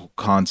mathematical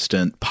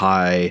constant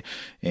pi,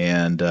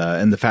 and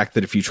the fact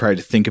that if you try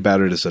to think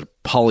about it as a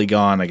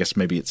polygon, I guess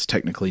maybe it's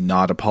technically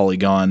not a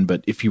polygon,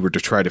 but if you were to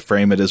try to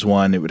frame it as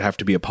one, it would have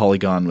to be a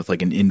polygon with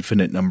like an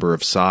infinite number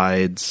of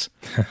sides.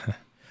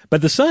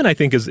 But the sun, I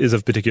think, is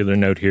of particular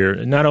note here,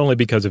 not only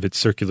because of its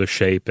circular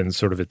shape and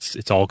sort of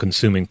its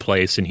all-consuming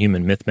place in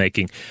human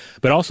myth-making,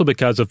 but also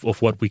because of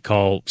what we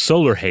call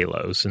solar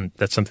halos, and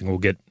that's something we'll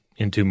get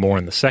into more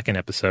in the second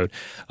episode.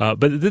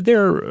 But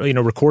there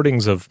are,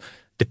 recordings of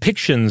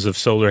depictions of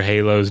solar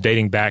halos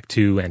dating back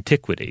to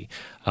antiquity.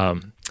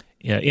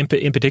 In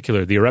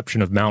particular, the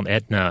eruption of Mount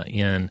Etna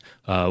in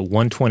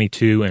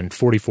 122 and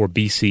 44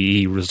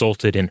 BCE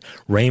resulted in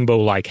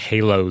rainbow-like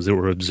halos that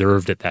were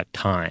observed at that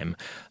time.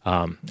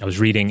 I was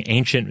reading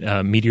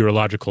Ancient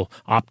Meteorological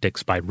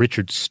Optics by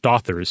Richard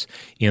Stothers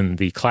in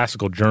the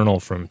Classical Journal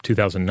from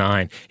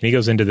 2009, and he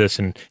goes into this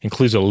and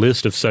includes a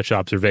list of such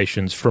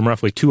observations from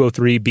roughly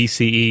 203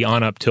 BCE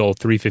on up till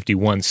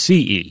 351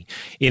 CE,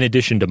 in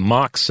addition to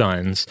mock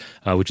suns,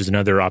 which is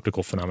another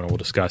optical phenomenon we'll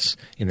discuss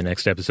in the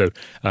next episode,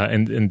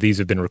 and these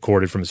have been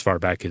recorded from as far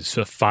back as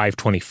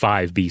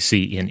 525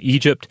 BC in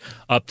Egypt,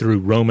 up through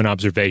Roman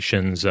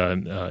observations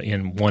in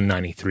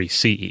 193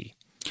 CE.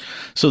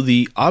 So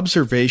the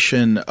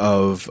observation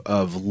of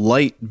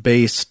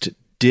light-based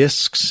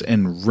disks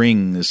and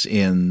rings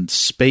in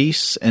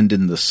space and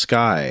in the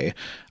sky,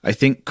 I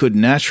think, could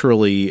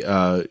naturally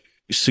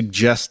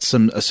suggest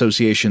some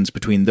associations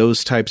between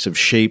those types of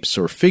shapes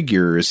or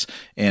figures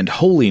and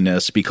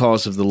holiness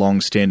because of the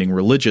long-standing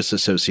religious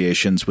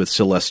associations with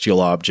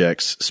celestial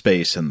objects,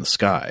 space, and the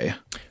sky.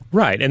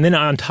 Right, and then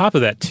on top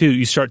of that, too,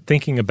 you start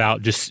thinking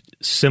about just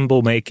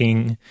symbol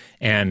making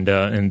and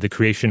the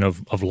creation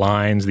of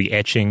lines, the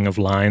etching of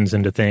lines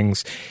into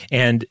things.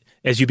 And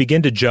as you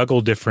begin to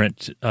juggle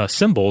different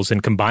symbols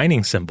and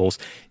combining symbols,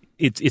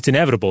 it's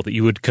inevitable that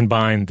you would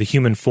combine the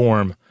human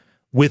form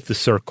with the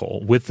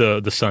circle, with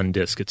the sun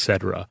disk,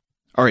 etc.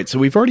 All right, so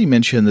we've already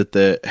mentioned that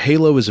the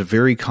halo is a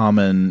very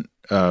common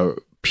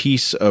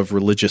piece of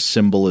religious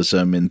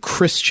symbolism in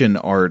Christian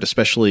art,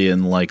 especially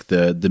in like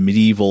the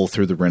medieval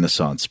through the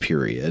Renaissance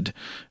period.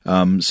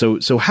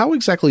 So how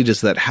exactly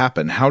does that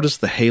happen? How does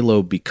the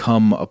halo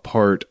become a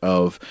part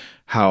of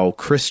how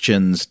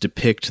Christians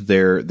depict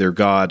their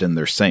God and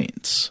their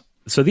saints?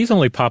 So these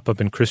only pop up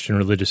in Christian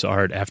religious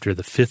art after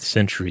the 5th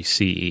century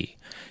CE.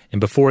 And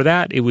before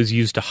that, it was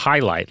used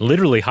to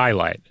literally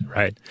highlight,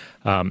 right,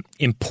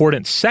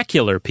 important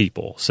secular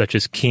people, such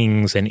as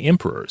kings and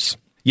emperors.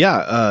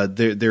 Yeah,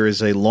 there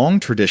is a long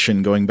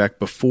tradition going back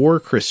before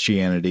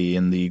Christianity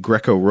in the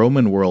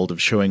Greco-Roman world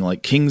of showing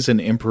like kings and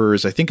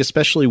emperors, I think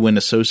especially when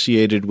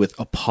associated with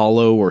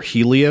Apollo or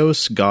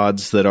Helios,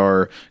 gods that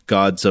are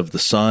gods of the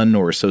sun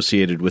or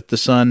associated with the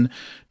sun,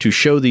 to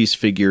show these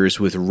figures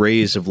with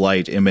rays of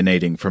light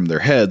emanating from their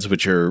heads,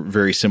 which are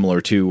very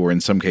similar to, or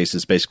in some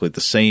cases basically the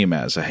same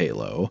as a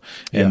halo.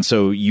 Yeah. And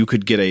so you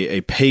could get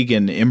a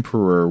pagan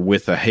emperor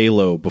with a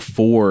halo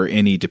before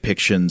any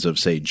depictions of,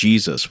 say,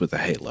 Jesus with a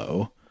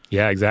halo.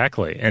 Yeah,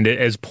 exactly. And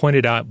as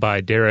pointed out by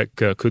Derek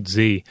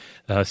Coetzee,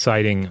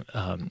 citing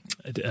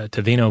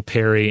Tavenno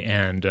Perry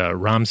and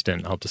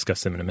Ramsden, I'll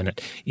discuss them in a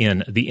minute,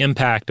 in The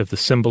Impact of the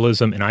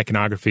Symbolism and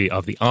Iconography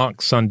of the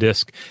Ankh, Sun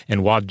Disk,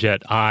 and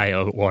Wadjet Eye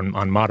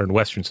on Modern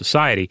Western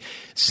Society,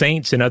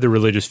 saints and other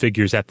religious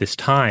figures at this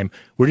time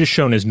were just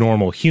shown as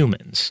normal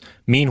humans.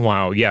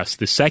 Meanwhile, yes,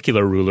 the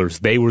secular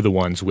rulers, they were the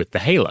ones with the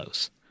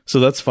halos. So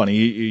that's funny.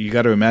 You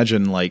got to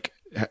imagine, like,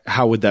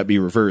 how would that be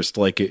reversed?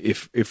 Like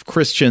if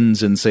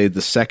Christians in, say, the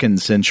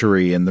 2nd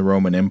century in the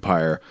Roman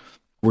Empire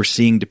were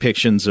seeing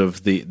depictions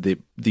of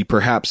the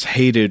perhaps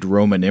hated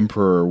Roman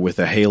emperor with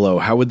a halo,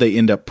 how would they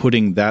end up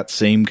putting that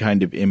same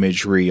kind of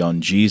imagery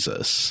on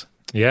Jesus?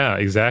 Yeah,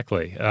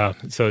 exactly.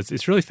 So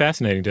it's really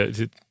fascinating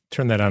to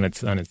turn that on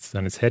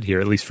its head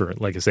here, at least for,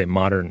 like I say,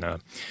 modern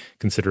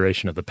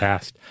consideration of the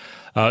past.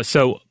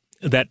 So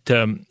that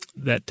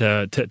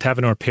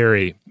Tavenno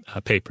Perry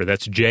paper.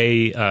 That's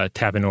J.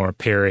 Tavenno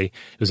Perry.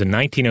 It was a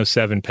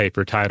 1907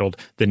 paper titled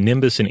 "The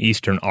Nimbus in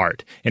Eastern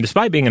Art." And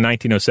despite being a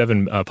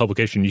 1907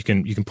 publication, you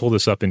can pull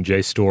this up in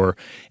JSTOR,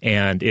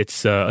 and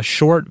it's a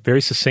short, very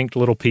succinct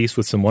little piece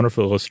with some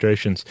wonderful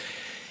illustrations.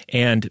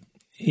 And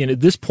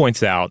this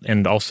points out,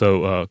 and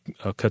also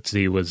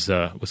Coetzee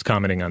was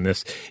commenting on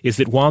this, is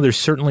that while there's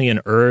certainly an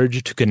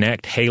urge to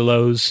connect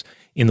halos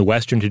in the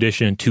Western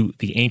tradition to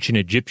the ancient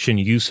Egyptian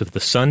use of the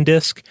sun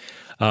disk,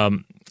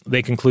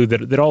 they conclude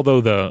that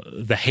although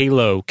the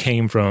halo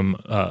came from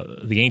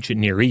the ancient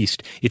Near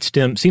East, it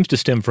seems to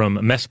stem from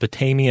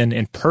Mesopotamian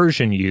and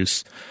Persian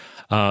use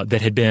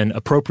that had been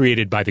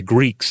appropriated by the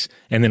Greeks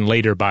and then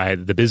later by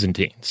the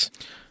Byzantines.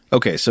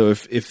 Okay, so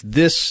if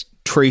this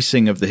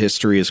tracing of the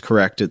history is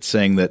correct, it's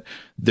saying that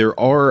there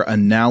are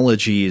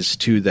analogies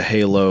to the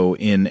halo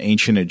in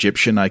ancient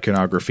Egyptian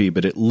iconography,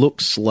 but it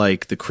looks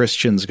like the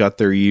Christians got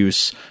their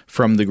use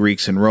from the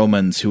Greeks and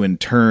Romans, who in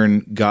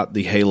turn got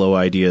the halo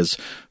ideas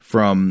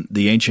from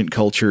the ancient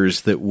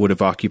cultures that would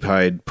have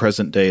occupied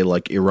present day,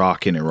 like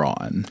Iraq and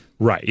Iran.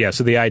 Right. Yeah.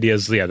 So the idea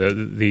is, the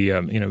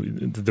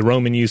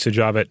Roman usage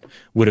of it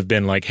would have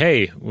been like,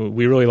 hey,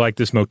 we really like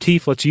this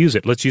motif. Let's use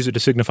it. Let's use it to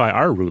signify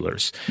our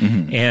rulers.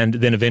 Mm-hmm. And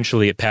then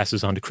eventually it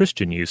passes on to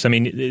Christian use. I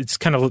mean, it's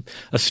kind of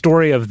a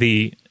story of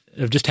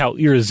just how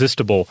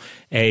irresistible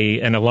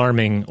an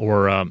alarming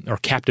or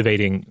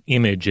captivating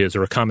image is,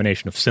 or a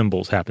combination of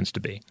symbols happens to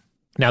be.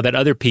 Now, that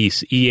other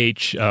piece,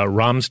 E.H.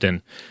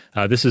 Ramsden,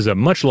 this is a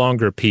much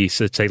longer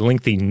piece. It's a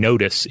lengthy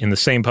notice in the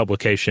same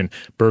publication,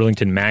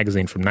 Burlington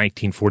Magazine from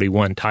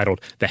 1941,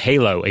 titled "The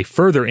Halo, A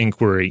Further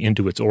Inquiry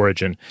into Its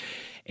Origin."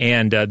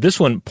 And this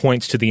one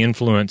points to the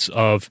influence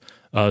of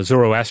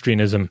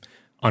Zoroastrianism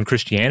on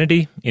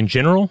Christianity in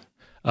general,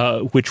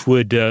 which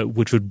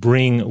would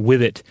bring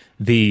with it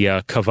the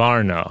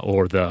Kavarna,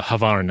 or the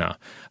Havarna,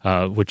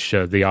 which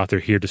the author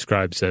here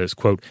describes as,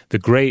 quote, "the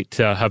great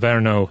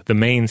Havarno, the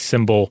main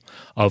symbol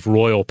of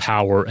royal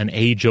power, an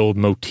age-old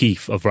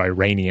motif of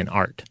Iranian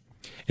art."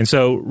 And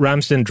so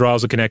Ramsden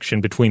draws a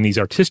connection between these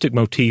artistic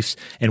motifs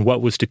and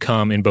what was to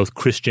come in both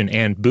Christian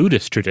and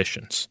Buddhist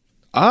traditions.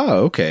 Ah,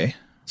 okay.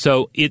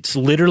 So it's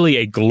literally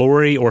a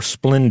glory or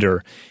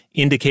splendor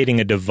indicating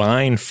a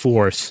divine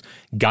force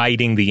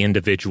guiding the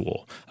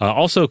individual.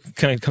 Also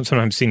kind of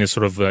sometimes seen as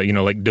sort of,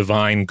 like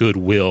divine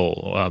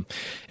goodwill.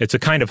 It's a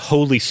kind of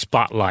holy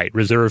spotlight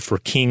reserved for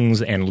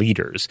kings and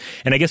leaders.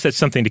 And I guess that's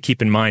something to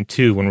keep in mind,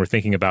 too, when we're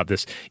thinking about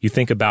this. You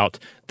think about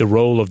the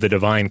role of the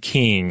divine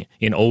king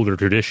in older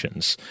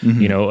traditions.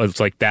 Mm-hmm. It's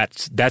like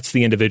that's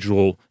the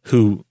individual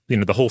who,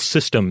 the whole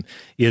system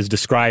is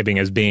describing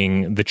as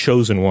being the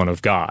chosen one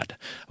of God,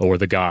 or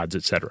the gods,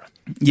 etc.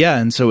 Yeah,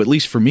 and so at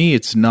least for me,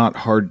 it's not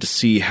hard to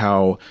see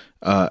how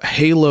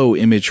halo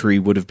imagery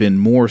would have been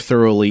more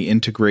thoroughly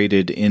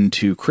integrated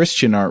into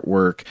Christian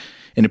artwork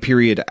in a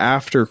period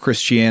after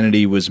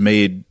Christianity was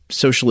made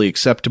socially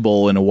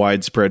acceptable in a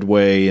widespread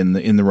way in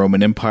the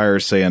Roman Empire,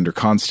 say under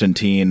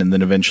Constantine, and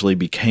then eventually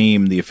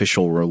became the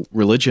official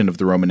religion of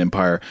the Roman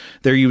Empire.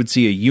 There you would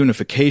see a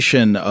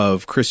unification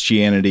of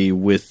Christianity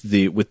with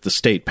the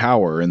state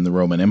power in the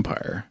Roman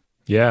Empire.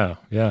 Yeah,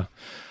 yeah.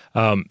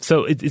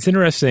 So it's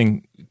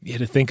interesting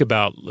to think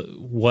about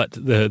what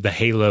the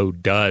halo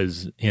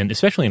does,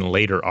 especially in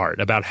later art,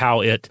 about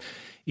how it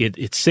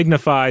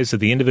signifies that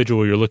the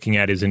individual you're looking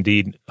at is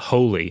indeed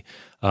holy.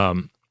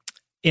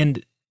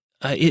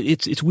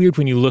 It's weird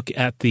when you look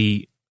at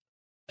the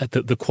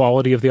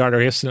quality of the art, or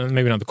I guess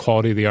maybe not the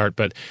quality of the art,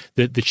 but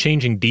the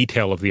changing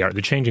detail of the art,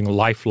 the changing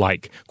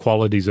lifelike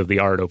qualities of the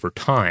art over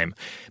time,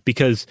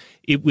 because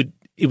it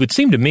would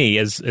seem to me,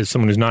 as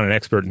someone who's not an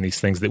expert in these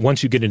things, that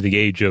once you get into the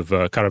age of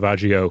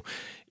Caravaggio,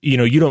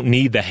 you don't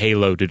need the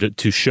halo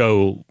to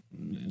show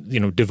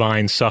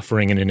divine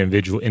suffering in an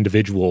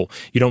individual.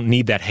 You don't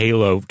need that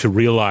halo to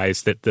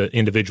realize that the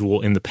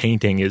individual in the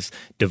painting is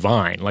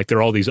divine. Like, there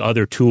are all these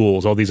other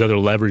tools, all these other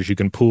levers you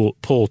can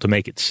pull to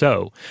make it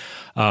so.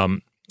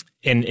 And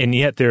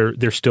yet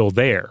they're still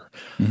there.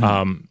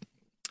 Mm-hmm.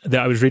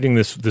 I was reading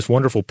this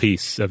wonderful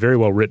piece, very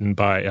well written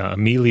by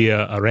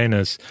Amelia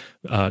Arenas,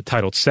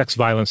 titled "Sex,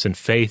 Violence, and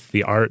Faith: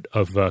 The Art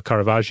of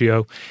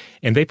Caravaggio,"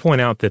 and they point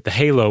out that the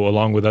halo,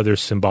 along with other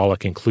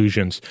symbolic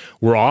inclusions,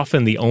 were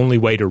often the only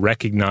way to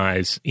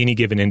recognize any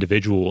given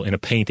individual in a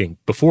painting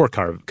before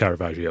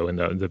Caravaggio and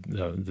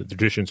the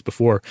traditions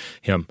before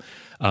him.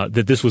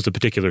 That this was a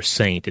particular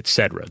saint,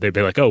 etc. They'd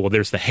be like, oh, well,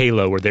 there's the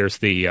halo, or there's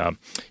the,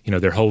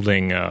 they're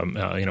holding,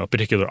 a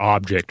particular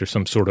object or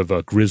some sort of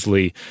a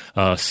grisly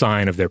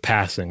sign of their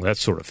passing, that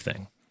sort of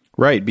thing.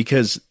 Right,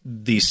 because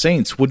the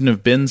saints wouldn't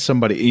have been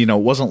somebody, it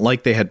wasn't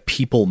like they had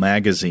People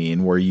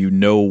magazine where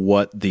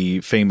what the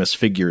famous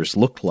figures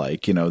looked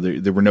like.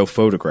 There were no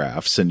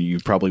photographs, and you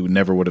probably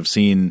never would have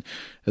seen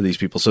these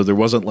people. So there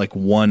wasn't like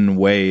one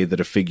way that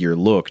a figure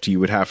looked. You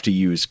would have to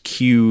use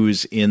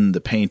cues in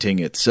the painting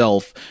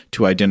itself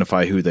to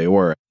identify who they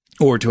were,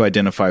 or to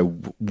identify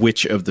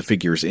which of the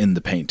figures in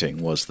the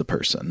painting was the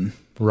person.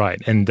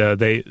 Right, and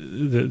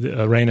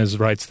Arenas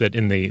writes that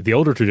in the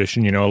older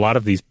tradition, a lot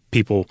of these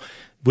people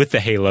with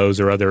the halos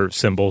or other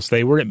symbols,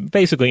 they were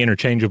basically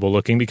interchangeable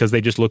looking because they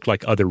just looked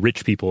like other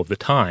rich people of the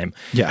time.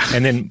 Yeah.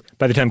 And then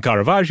by the time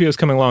Caravaggio is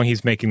coming along,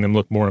 he's making them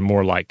look more and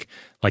more like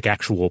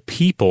actual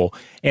people.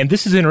 And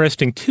this is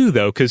interesting too,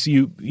 though, because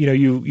you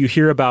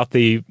hear about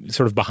the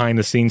sort of behind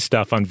the scenes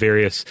stuff on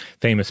various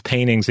famous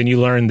paintings, and you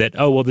learn that,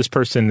 oh, well, this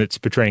person that's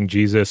portraying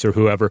Jesus or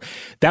whoever,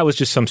 that was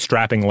just some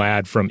strapping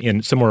lad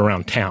from somewhere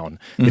around town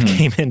that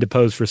came in to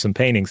pose for some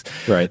paintings.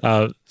 Right.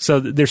 So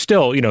there's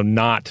still,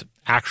 not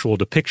actual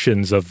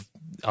depictions of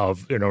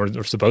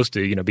or supposed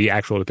to, be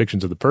actual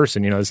depictions of the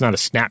person. It's not a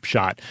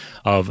snapshot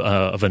of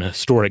an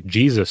historic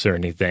Jesus or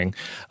anything,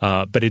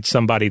 but it's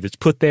somebody that's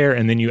put there,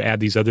 and then you add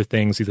these other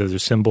things, these other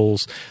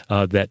symbols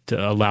that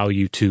allow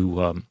you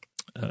to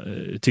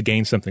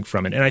gain something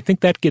from it. And I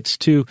think that gets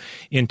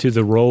into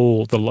the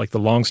role, the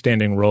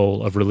longstanding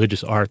role of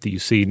religious art that you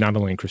see not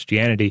only in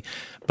Christianity,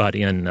 but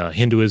in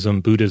Hinduism,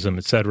 Buddhism,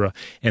 etc.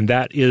 And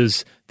that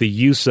is the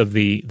use of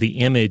the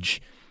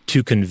image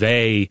to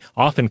convey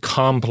often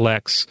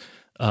complex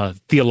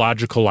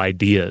theological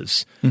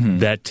ideas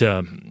that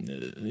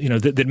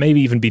that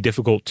maybe even be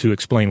difficult to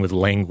explain with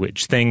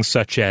language. Things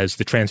such as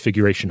the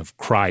transfiguration of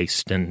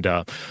Christ and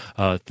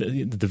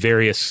the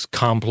various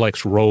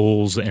complex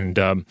roles and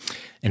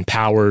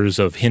powers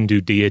of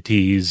Hindu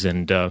deities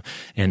and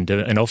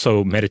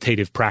also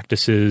meditative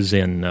practices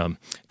in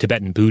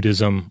Tibetan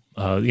Buddhism.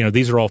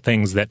 These are all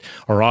things that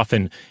are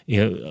often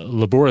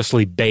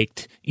laboriously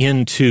baked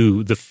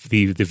into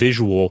the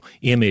visual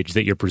image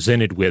that you're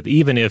presented with.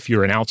 Even if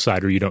you're an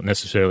outsider, you don't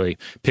necessarily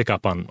pick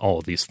up on all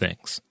of these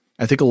things.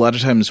 I think a lot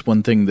of times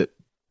one thing that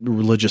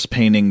religious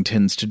painting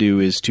tends to do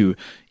is to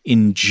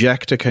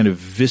inject a kind of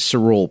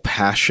visceral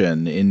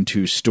passion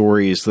into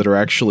stories that are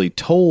actually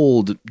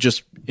told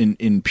just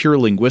in pure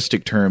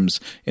linguistic terms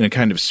in a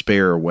kind of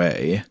spare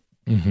way.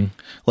 Mm-hmm.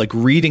 Like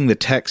reading the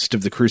text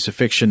of the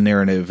crucifixion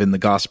narrative in the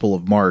Gospel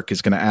of Mark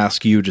is going to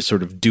ask you to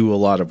sort of do a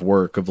lot of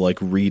work of like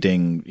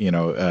reading,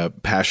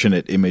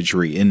 passionate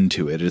imagery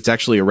into it. It's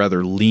actually a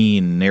rather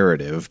lean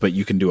narrative, but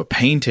you can do a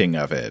painting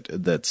of it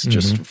that's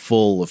just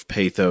full of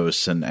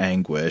pathos and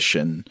anguish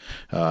and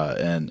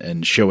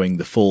showing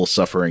the full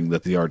suffering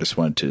that the artist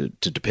wanted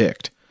to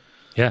depict.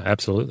 Yeah,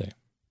 absolutely.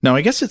 Now,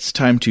 I guess it's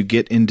time to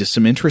get into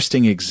some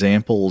interesting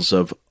examples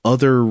of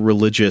other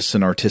religious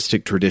and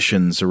artistic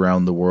traditions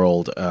around the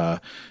world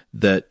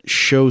that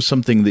show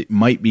something that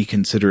might be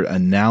considered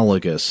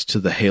analogous to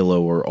the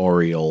halo or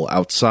aureole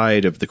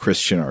outside of the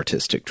Christian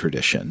artistic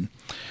tradition.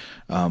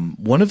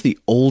 One of the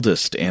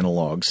oldest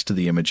analogs to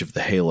the image of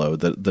the halo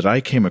that I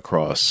came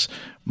across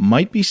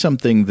might be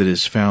something that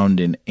is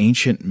found in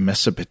ancient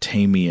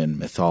Mesopotamian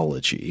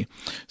mythology.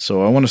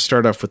 So I want to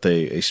start off with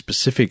a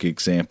specific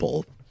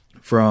example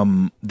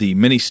from the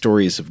many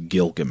stories of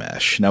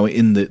Gilgamesh. Now,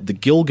 in the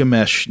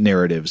Gilgamesh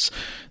narratives,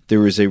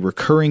 there is a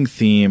recurring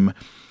theme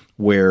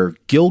where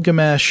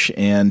Gilgamesh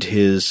and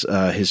his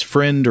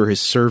friend or his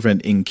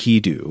servant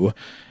Enkidu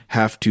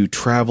have to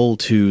travel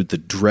to the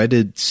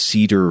dreaded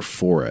cedar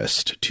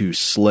forest to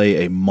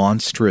slay a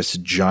monstrous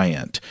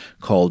giant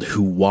called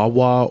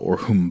Huwawa or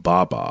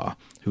Humbaba,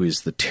 who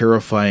is the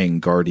terrifying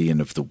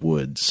guardian of the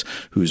woods,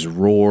 whose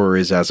roar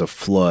is as a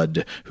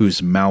flood,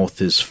 whose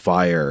mouth is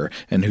fire,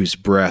 and whose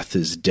breath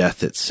is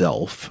death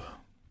itself.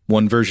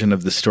 One version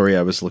of the story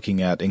I was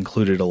looking at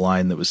included a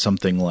line that was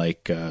something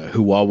like,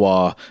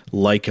 Huwawa,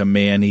 like a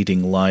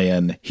man-eating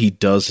lion, he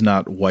does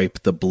not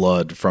wipe the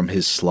blood from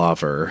his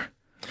slaver.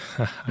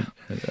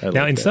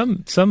 Now, in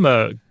some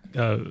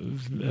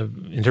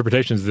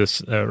interpretations of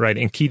this, right,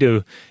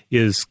 Enkidu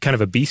is kind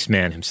of a beast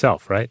man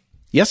himself, right?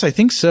 Yes, I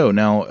think so.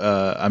 Now,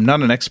 I'm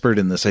not an expert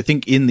in this. I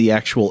think in the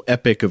actual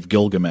Epic of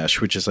Gilgamesh,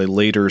 which is a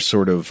later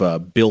sort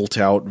of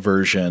built-out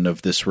version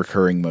of this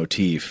recurring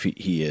motif,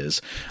 he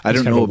is. I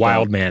don't know about a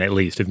wild man, at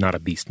least, if not a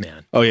beast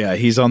man. Oh, yeah,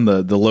 he's on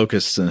the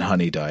locusts and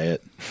honey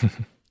diet.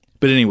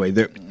 But anyway,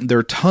 there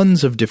are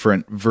tons of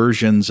different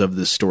versions of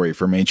this story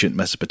from ancient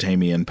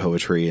Mesopotamian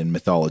poetry and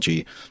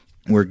mythology,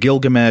 where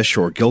Gilgamesh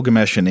or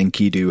Gilgamesh and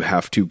Enkidu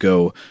have to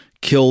go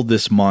kill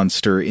this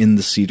monster in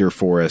the cedar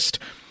forest.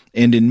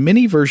 And in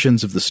many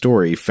versions of the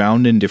story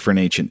found in different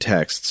ancient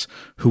texts,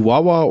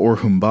 Huwawa or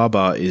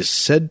Humbaba is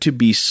said to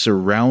be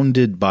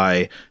surrounded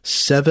by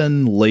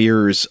 7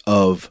 layers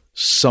of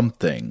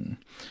something.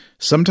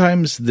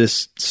 Sometimes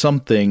this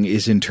something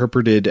is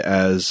interpreted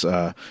as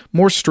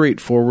more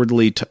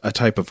straightforwardly a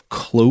type of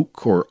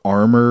cloak or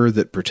armor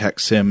that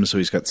protects him, so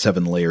he's got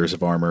 7 layers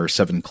of armor,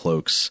 7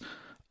 cloaks.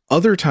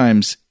 Other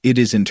times, it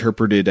is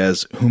interpreted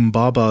as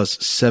Humbaba's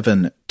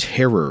 7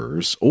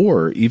 terrors,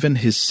 or even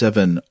his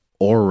 7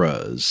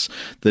 auras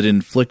that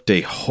inflict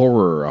a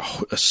horror,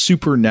 a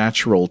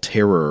supernatural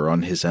terror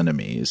on his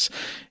enemies.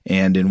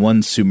 And in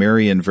one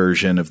Sumerian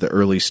version of the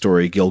early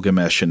story,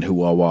 Gilgamesh and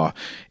Huwawa,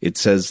 it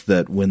says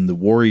that when the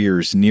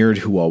warriors neared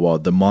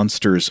Huwawa, the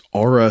monster's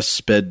aura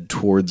sped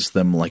towards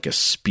them like a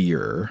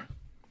spear.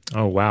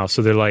 Oh, wow.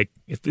 So they're like,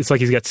 it's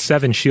like he's got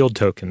 7 shield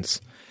tokens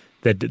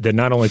that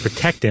not only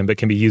protect him, but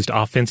can be used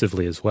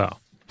offensively as well.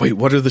 Wait,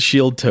 what are the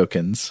shield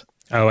tokens?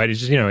 Oh, I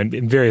just,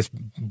 in various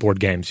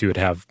board games, you would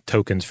have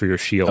tokens for your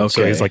shield. Okay.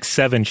 So it's like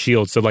 7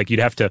 shields. So like you'd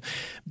have to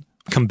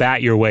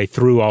combat your way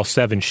through all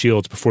 7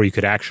 shields before you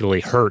could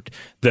actually hurt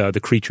the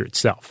creature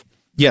itself.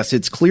 Yes,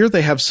 it's clear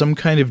they have some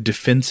kind of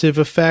defensive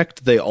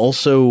effect. They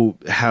also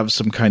have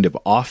some kind of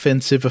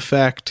offensive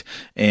effect,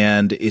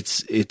 and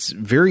it's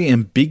very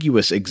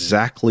ambiguous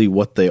exactly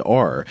what they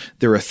are.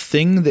 They're a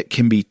thing that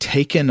can be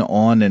taken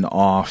on and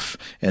off,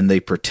 and they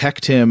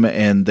protect him,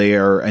 and they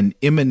are an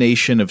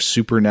emanation of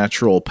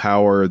supernatural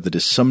power that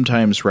is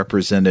sometimes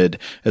represented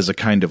as a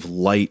kind of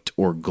light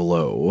or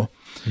glow.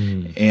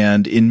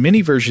 And in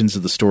many versions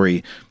of the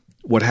story,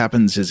 what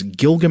happens is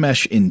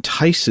Gilgamesh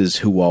entices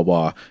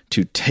Huwawa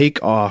to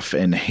take off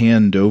and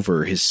hand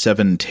over his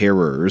 7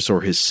 terrors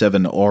or his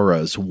 7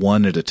 auras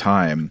one at a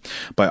time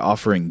by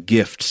offering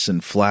gifts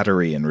and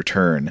flattery in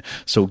return.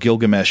 So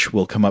Gilgamesh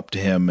will come up to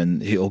him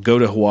and he'll go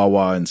to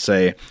Huwawa and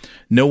say,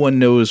 "No one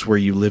knows where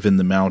you live in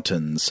the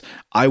mountains.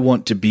 I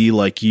want to be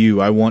like you.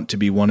 I want to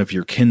be one of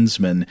your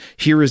kinsmen.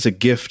 Here is a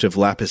gift of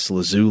lapis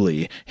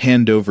lazuli.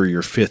 Hand over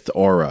your 5th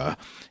aura."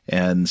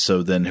 And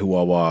so then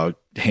Huwawa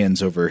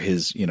hands over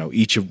his,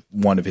 each of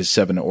one of his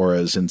 7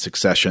 auras in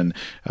succession.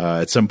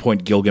 At some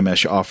point,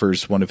 Gilgamesh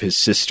offers one of his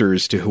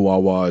sisters to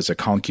Huwawa as a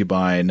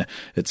concubine.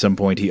 At some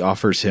point, he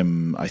offers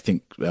him, I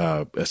think,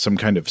 some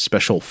kind of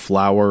special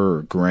flour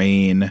or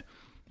grain.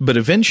 But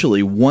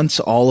eventually, once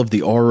all of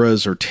the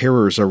auras or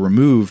terrors are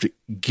removed,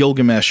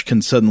 Gilgamesh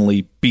can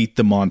suddenly beat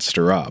the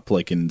monster up.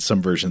 Like in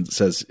some versions, it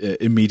says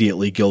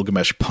immediately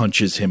Gilgamesh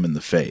punches him in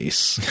the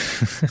face.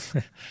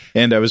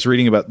 And I was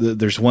reading about,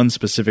 there's one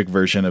specific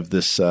version of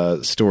this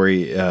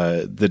story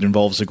that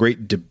involves a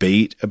great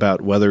debate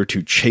about whether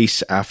to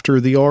chase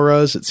after the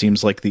auras. It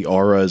seems like the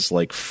auras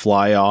like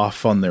fly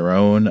off on their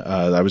own.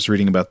 I was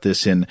reading about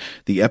this in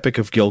the Epic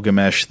of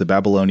Gilgamesh, the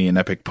Babylonian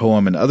epic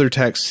poem, and other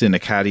texts in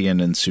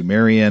Akkadian and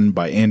Sumerian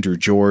by Andrew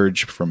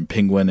George from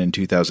Penguin in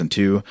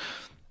 2002.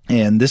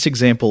 And this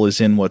example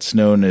is in what's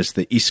known as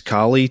the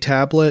Iskali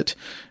tablet.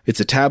 It's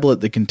a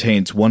tablet that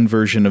contains one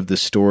version of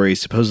this story,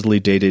 supposedly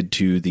dated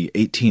to the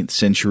 18th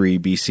century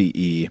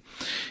BCE.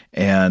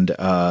 And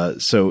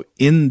so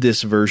in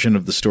this version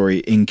of the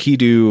story,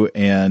 Enkidu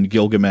and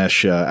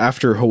Gilgamesh,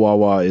 after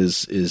Huwawa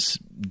is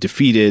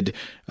defeated,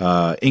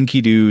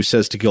 Enkidu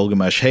says to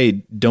Gilgamesh,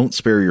 "Hey, don't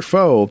spare your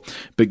foe."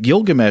 But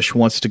Gilgamesh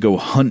wants to go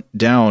hunt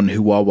down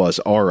Huwawa's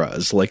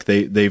auras, like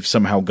they've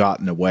somehow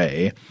gotten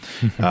away.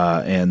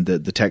 And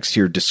the text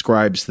here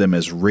describes them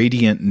as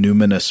radiant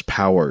numinous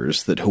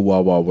powers that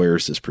Huwawa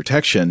wears as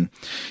protection.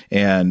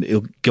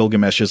 And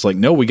Gilgamesh is like,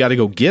 "No, we got to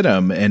go get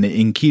them." And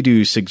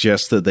Enkidu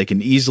suggests that they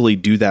can easily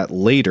do that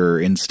later.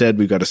 Instead,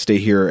 we've got to stay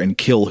here and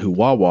kill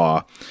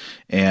Huwawa.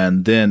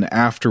 And then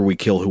after we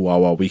kill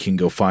Huwawa, we can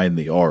go find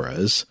the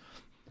auras.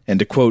 And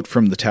to quote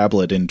from the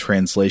tablet in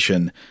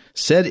translation,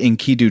 said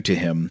Enkidu to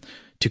him,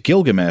 "To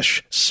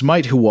Gilgamesh,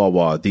 smite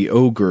Huwawa, the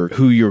ogre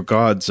who your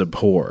gods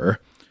abhor.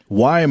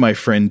 Why, my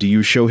friend, do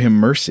you show him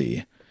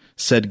mercy?"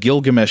 Said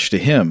Gilgamesh to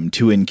him,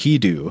 to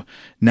Enkidu,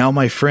 "Now,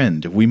 my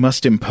friend, we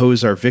must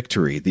impose our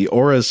victory. The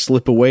auras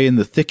slip away in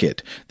the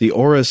thicket. The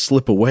auras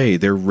slip away.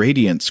 Their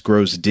radiance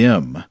grows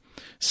dim."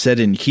 Said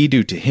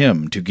Enkidu to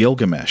him, to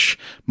Gilgamesh,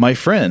 "My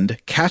friend,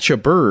 catch a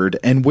bird,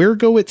 and where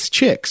go its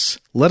chicks?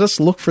 Let us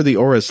look for the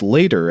auras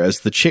later,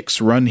 as the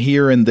chicks run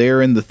here and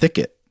there in the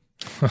thicket."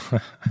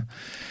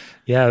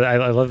 Yeah,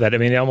 I love that. I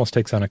mean, it almost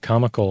takes on a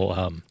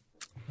comical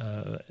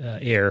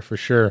air for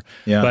sure.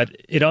 Yeah. But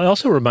it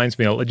also reminds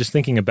me, just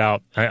thinking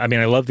about, I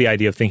mean, I love the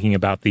idea of thinking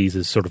about these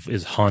as sort of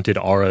as haunted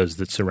auras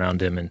that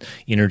surround him and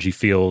energy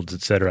fields,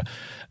 et cetera.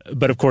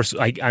 But of course,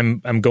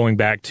 I'm going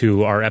back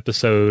to our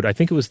episode. I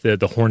think it was the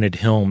Horned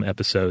Helm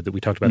episode that we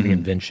talked about the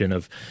invention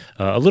of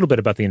a little bit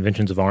about the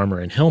inventions of armor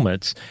and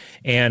helmets,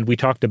 and we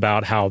talked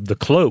about how the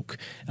cloak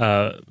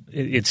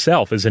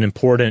itself is an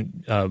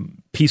important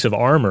piece of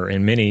armor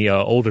in many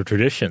older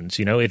traditions.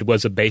 You know, it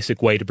was a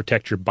basic way to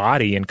protect your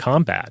body in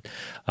combat.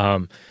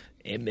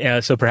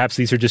 So perhaps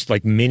these are just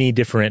like many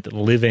different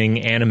living,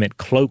 animate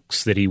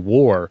cloaks that he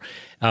wore.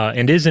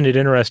 And isn't it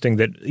interesting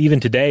that even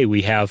today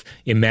we have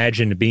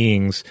imagined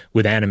beings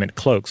with animate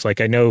cloaks? Like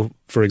I know,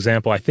 for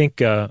example, I think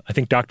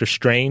Doctor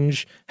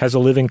Strange has a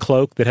living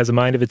cloak that has a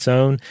mind of its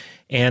own,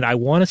 and I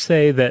want to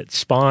say that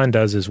Spawn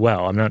does as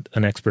well. I'm not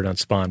an expert on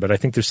Spawn, but I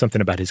think there's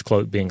something about his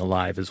cloak being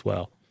alive as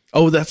well.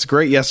 Oh, that's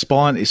great. Yeah,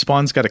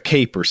 Spawn's got a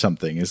cape or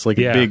something. It's like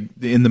a big,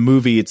 in the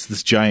movie, it's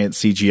this giant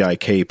CGI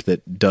cape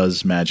that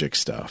does magic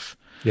stuff.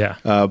 Yeah.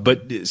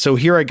 But so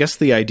here, I guess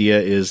the idea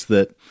is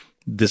that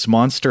this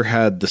monster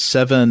had the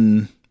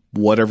 7,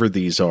 whatever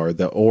these are,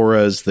 the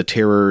auras, the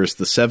terrors,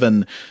 the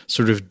 7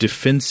 sort of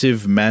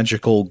defensive,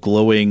 magical,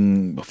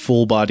 glowing,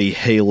 full body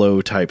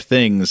halo type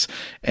things,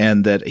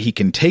 and that he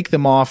can take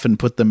them off and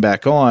put them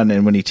back on.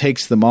 And when he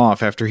takes them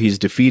off, after he's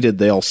defeated,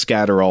 they all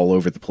scatter all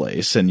over the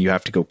place, and you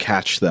have to go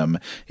catch them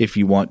if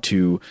you want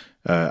to,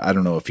 I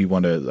don't know, if you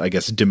want to, I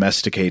guess,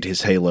 domesticate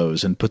his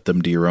halos and put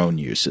them to your own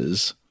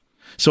uses.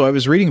 So I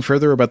was reading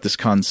further about this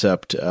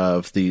concept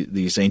of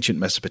these ancient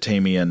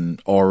Mesopotamian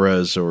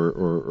auras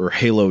or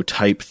halo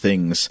type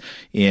things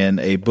in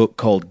a book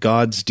called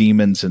Gods,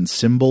 Demons, and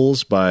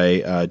Symbols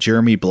by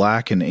Jeremy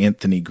Black and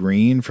Anthony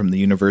Green from the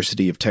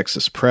University of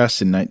Texas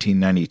Press in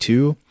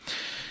 1992.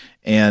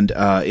 And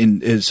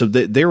so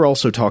they're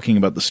also talking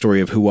about the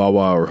story of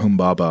Huwawa or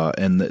Humbaba,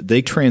 and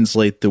they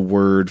translate the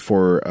word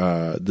for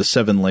the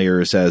 7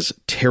 layers as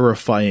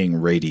terrifying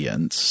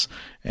radiance.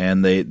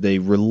 And they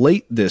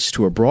relate this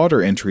to a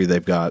broader entry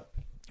they've got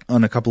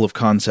on a couple of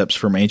concepts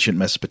from ancient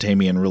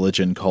Mesopotamian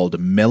religion called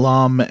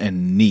Melam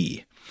and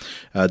Ni.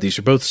 These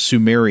are both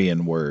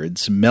Sumerian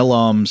words.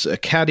 Melam's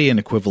Akkadian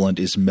equivalent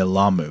is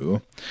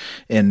Melamu,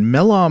 and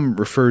Melam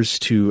refers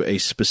to a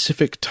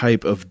specific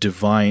type of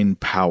divine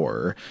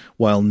power,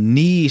 while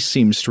Ni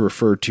seems to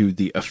refer to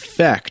the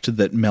effect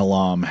that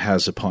Melam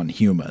has upon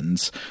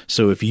humans.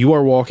 So if you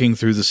are walking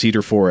through the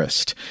cedar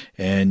forest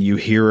and you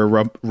hear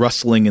a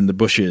rustling in the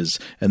bushes,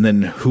 and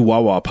then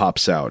Huwawa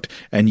pops out,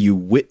 and you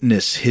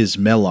witness his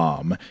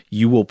Melam,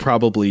 you will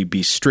probably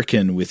be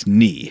stricken with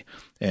Ni.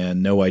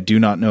 And no, I do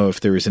not know if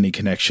there is any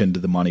connection to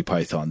the Monty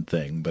Python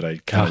thing, but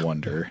I kind of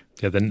wonder.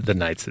 Yeah, the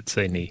knights that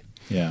say Ni.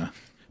 Yeah.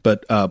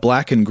 But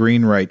Black and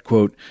Green write,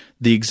 quote,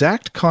 "The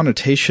exact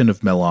connotation of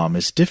Melam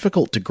is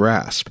difficult to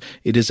grasp.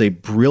 It is a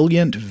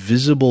brilliant,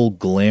 visible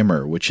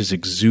glamour which is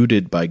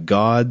exuded by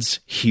gods,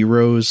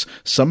 heroes,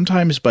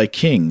 sometimes by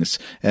kings,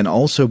 and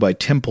also by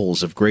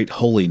temples of great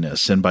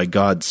holiness and by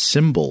God's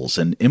symbols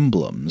and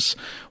emblems.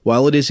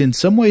 While it is in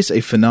some ways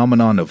a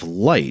phenomenon of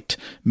light,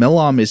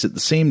 Melam is at the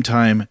same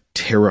time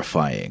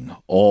terrifying,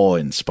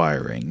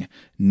 awe-inspiring.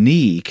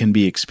 Ni can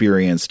be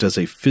experienced as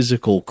a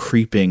physical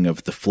creeping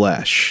of the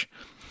flesh."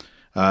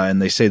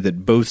 And they say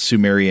that both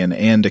Sumerian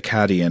and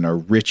Akkadian are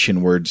rich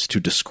in words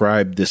to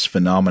describe this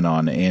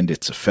phenomenon and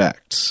its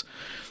effects.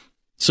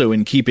 So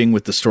in keeping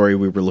with the story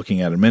we were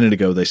looking at a minute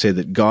ago, they say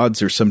that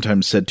gods are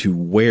sometimes said to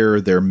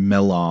wear their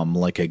melam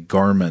like a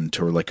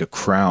garment or like a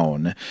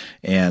crown.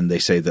 And they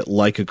say that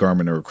like a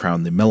garment or a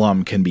crown, the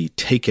melam can be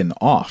taken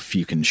off.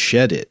 You can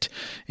shed it.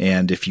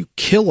 And if you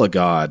kill a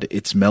god,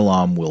 its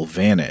melam will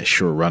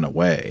vanish or run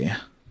away.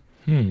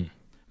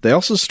 They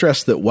also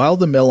stress that while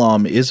the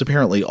melam is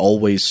apparently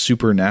always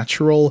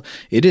supernatural,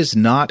 it is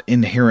not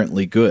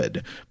inherently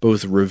good.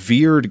 Both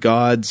revered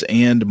gods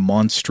and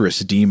monstrous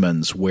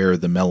demons wear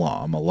the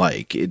melam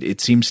alike. It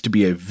seems to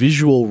be a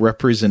visual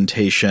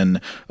representation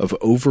of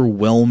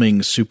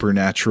overwhelming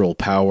supernatural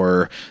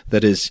power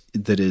that is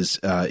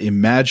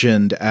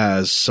imagined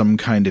as some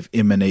kind of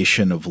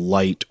emanation of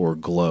light or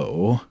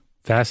glow.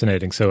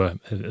 Fascinating. So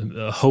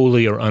a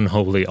holy or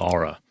unholy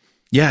aura.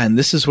 Yeah, and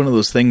this is one of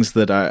those things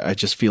that I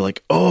just feel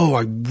like, oh,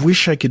 I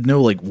wish I could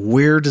know, like,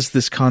 where does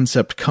this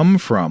concept come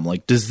from?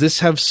 Like, does this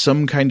have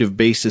some kind of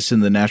basis in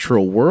the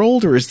natural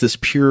world, or is this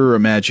pure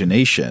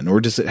imagination? Or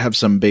does it have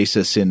some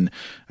basis in,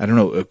 I don't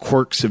know,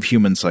 quirks of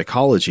human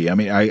psychology? I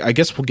mean, I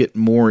guess we'll get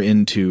more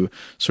into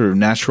sort of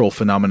natural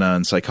phenomena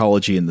and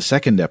psychology in the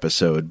second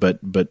episode, but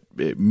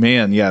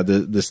man, yeah,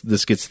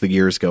 this gets the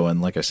gears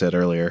going, like I said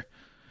earlier.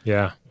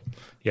 Yeah.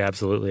 Yeah,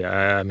 absolutely.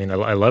 I mean,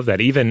 I love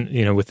that. Even,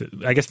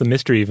 I guess the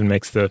mystery even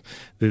makes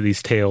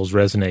these tales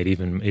resonate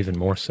even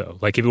more so.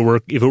 Like if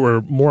it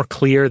were more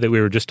clear that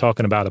we were just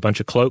talking about a bunch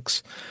of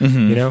cloaks,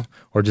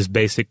 or just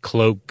basic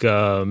cloak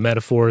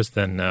metaphors,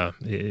 then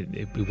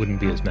it wouldn't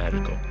be as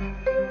magical.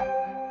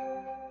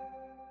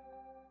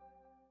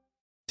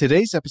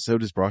 Today's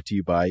episode is brought to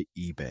you by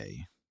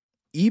eBay.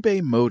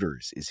 eBay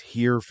Motors is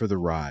here for the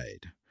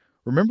ride.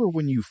 Remember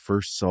when you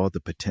first saw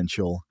the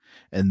potential?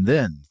 And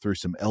then, through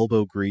some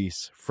elbow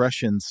grease,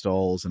 fresh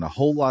installs, and a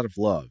whole lot of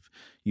love,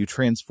 you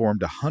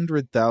transformed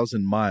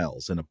 100,000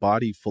 miles and a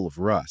body full of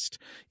rust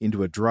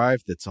into a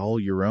drive that's all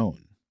your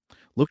own.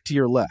 Look to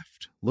your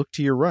left. Look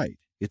to your right.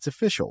 It's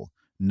official.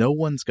 No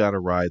one's got a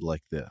ride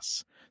like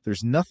this.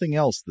 There's nothing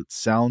else that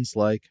sounds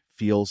like,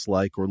 feels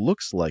like, or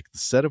looks like the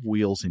set of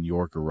wheels in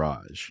your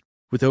garage.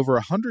 With over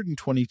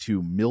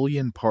 122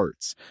 million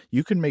parts,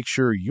 you can make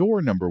sure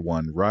your number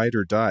one ride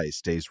or die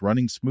stays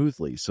running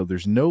smoothly, so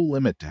there's no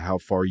limit to how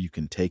far you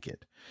can take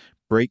it.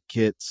 Brake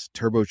kits,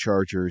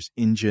 turbochargers,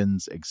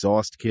 engines,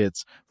 exhaust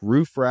kits,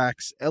 roof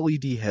racks,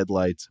 LED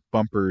headlights,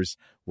 bumpers,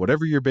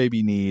 whatever your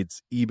baby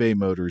needs, eBay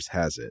Motors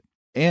has it.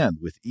 And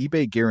with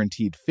eBay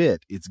Guaranteed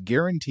Fit, it's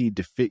guaranteed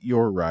to fit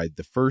your ride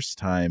the first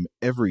time,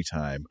 every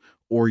time,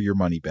 or your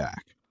money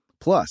back.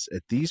 Plus,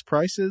 at these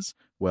prices,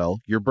 well,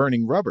 you're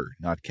burning rubber,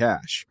 not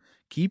cash.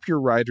 Keep your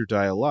ride or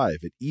die alive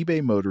at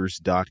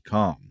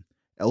ebaymotors.com.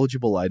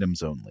 Eligible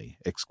items only.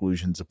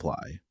 Exclusions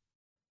apply.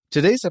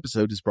 Today's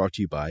episode is brought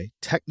to you by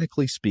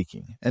Technically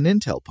Speaking, an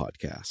Intel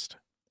podcast.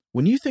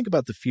 When you think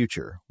about the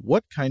future,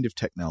 what kind of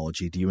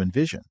technology do you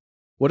envision?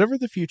 Whatever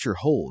the future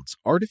holds,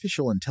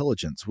 artificial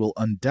intelligence will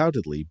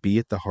undoubtedly be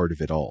at the heart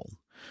of it all.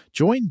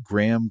 Join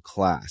Graham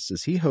Class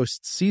as he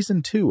hosts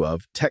Season 2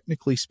 of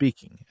Technically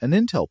Speaking, an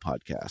Intel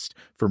podcast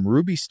from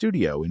Ruby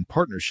Studio in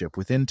partnership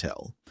with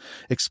Intel.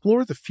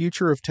 Explore the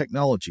future of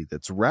technology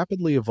that's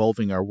rapidly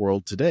evolving our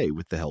world today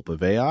with the help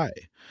of AI.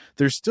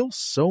 There's still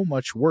so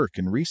much work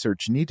and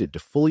research needed to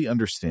fully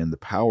understand the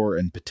power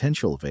and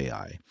potential of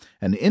AI,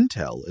 and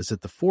Intel is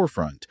at the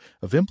forefront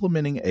of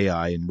implementing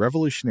AI in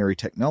revolutionary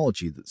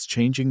technology that's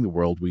changing the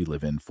world we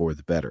live in for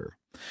the better.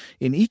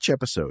 In each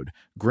episode,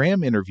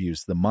 Graham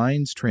interviews the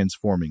minds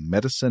transforming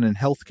medicine and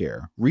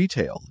healthcare,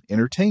 retail,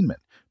 entertainment,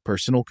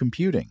 personal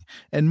computing,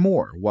 and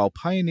more while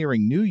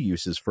pioneering new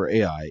uses for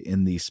AI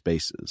in these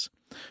spaces.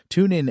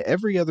 Tune in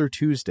every other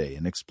Tuesday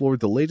and explore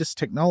the latest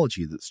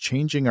technology that's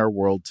changing our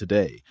world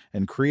today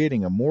and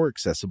creating a more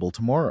accessible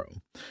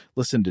tomorrow.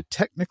 Listen to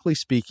Technically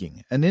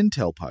Speaking, an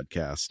Intel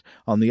podcast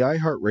on the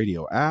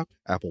iHeartRadio app,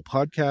 Apple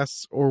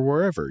Podcasts, or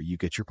wherever you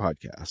get your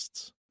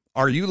podcasts.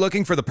 Are you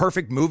looking for the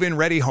perfect move-in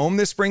ready home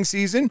this spring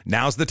season?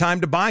 Now's the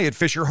time to buy at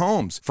Fisher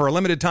Homes. For a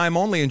limited time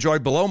only, enjoy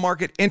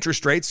below-market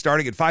interest rates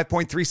starting at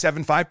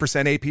 5.375%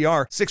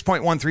 APR,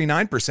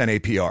 6.139%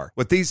 APR.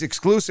 With these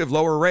exclusive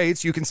lower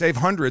rates, you can save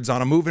hundreds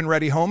on a move-in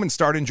ready home and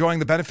start enjoying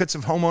the benefits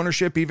of home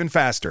ownership even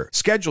faster.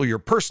 Schedule your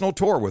personal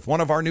tour with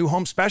one of our new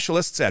home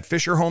specialists at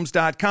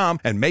FisherHomes.com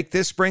and make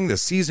this spring the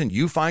season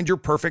you find your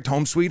perfect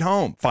home sweet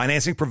home.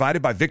 Financing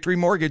provided by Victory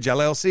Mortgage,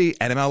 LLC,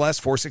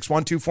 NMLS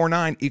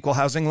 461249, Equal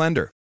Housing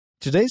Lender.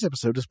 Today's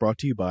episode is brought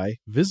to you by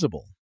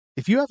Visible.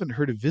 If you haven't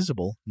heard of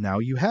Visible, now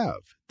you have.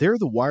 They're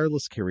the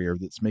wireless carrier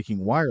that's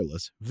making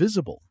wireless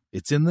visible.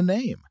 It's in the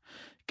name.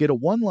 Get a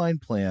one-line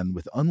plan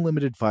with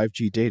unlimited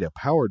 5G data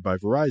powered by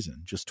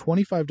Verizon, just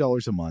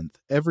 $25 a month,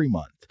 every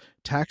month,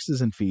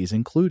 taxes and fees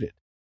included.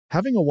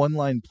 Having a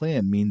one-line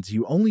plan means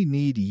you only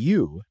need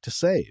you to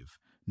save.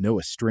 No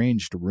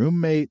estranged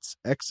roommates,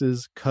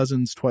 exes,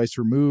 cousins twice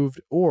removed,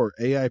 or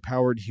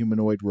AI-powered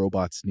humanoid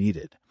robots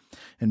needed.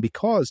 And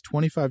because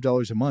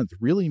 $25 a month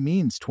really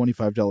means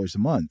 $25 a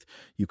month,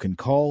 you can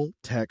call,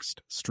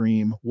 text,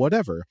 stream,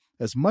 whatever,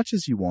 as much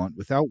as you want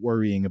without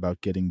worrying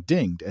about getting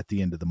dinged at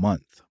the end of the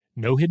month.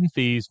 No hidden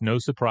fees, no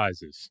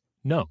surprises.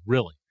 No,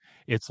 really.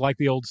 It's like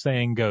the old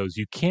saying goes,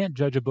 you can't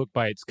judge a book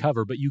by its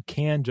cover, but you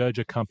can judge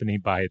a company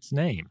by its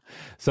name.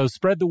 So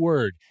spread the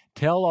word.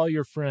 Tell all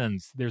your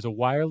friends there's a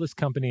wireless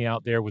company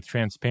out there with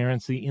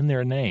transparency in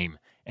their name,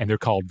 and they're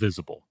called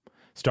Visible.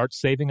 Start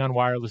saving on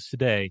wireless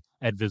today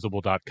at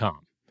Visible.com.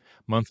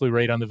 Monthly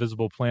rate on the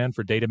Visible plan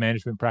for data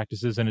management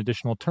practices and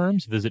additional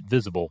terms, visit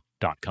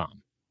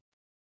Visible.com.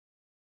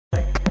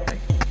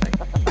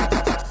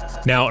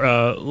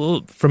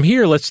 Now, from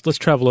here, let's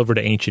travel over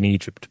to ancient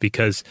Egypt,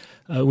 because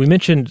we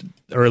mentioned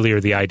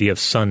earlier the idea of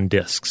sun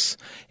disks,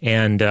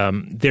 and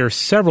there are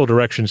several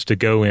directions to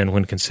go in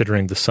when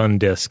considering the sun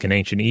disk in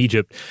ancient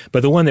Egypt,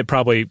 but the one that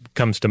probably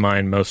comes to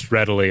mind most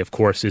readily, of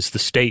course, is the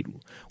state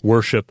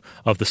worship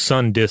of the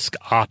sun disk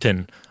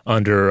Aten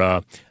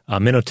under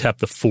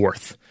Amenhotep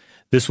IV.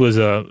 This was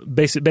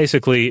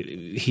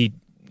basically he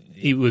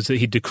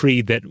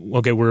decreed that,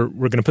 okay, we're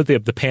going to put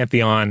the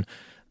pantheon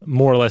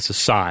more or less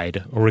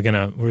aside, or we're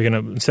gonna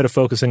instead of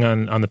focusing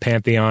on the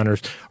pantheon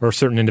or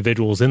certain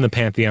individuals in the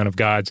pantheon of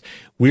gods,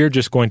 we're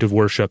just going to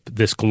worship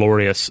this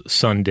glorious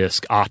sun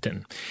disk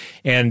Aten.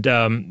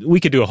 And we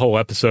could do a whole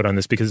episode on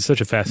this because it's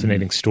such a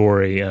fascinating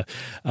story.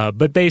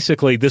 But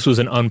basically, this was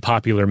an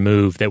unpopular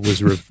move that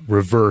was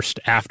reversed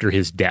after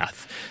his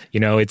death. You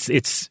know,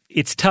 it's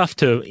tough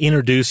to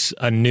introduce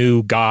a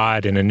new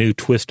god and a new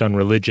twist on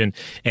religion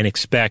and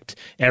expect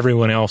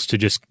everyone else to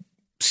just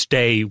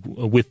stay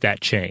with that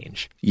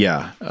change.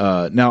 Yeah.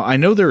 Now, I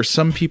know there are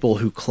some people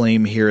who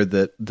claim here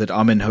that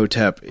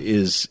Amenhotep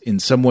is in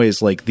some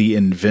ways like the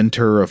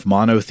inventor of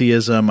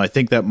monotheism. I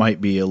think that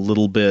might be a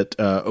little bit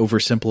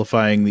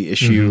oversimplifying the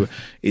issue. Mm-hmm.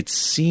 It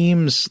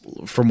seems,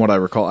 from what I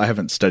recall, I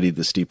haven't studied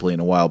this deeply in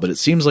a while, but it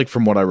seems like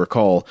from what I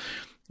recall,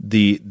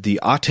 the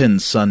Aten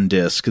sun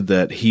disk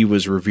that he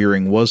was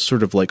revering was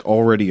sort of like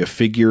already a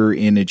figure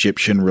in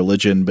Egyptian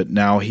religion, but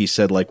now he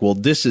said like, well,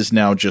 this is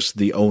now just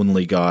the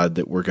only god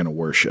that we're going to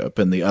worship,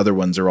 and the other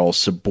ones are all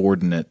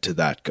subordinate to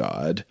that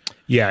god.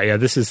 Yeah.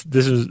 This is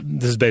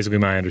basically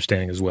my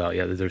understanding as well.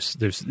 Yeah, there's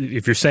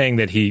if you're saying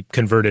that he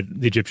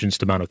converted the Egyptians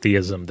to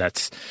monotheism,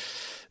 that's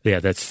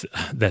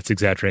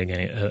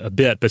exaggerating a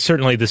bit, but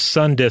certainly the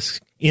sun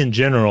disk in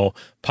general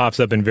pops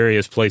up in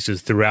various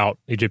places throughout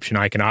Egyptian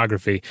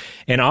iconography,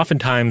 and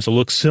oftentimes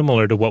looks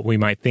similar to what we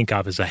might think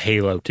of as a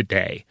halo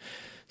today.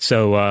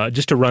 So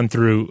just to run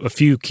through a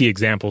few key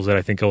examples that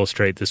I think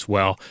illustrate this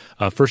well.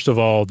 First of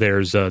all,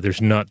 there's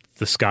Nut,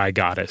 the sky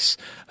goddess,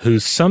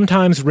 who's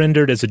sometimes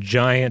rendered as a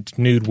giant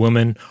nude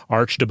woman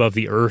arched above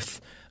the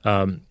earth.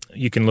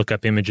 You can look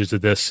up images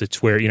of this.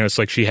 It's where, it's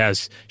like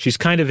she's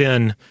kind of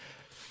in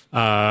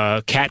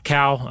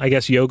cat-cow, I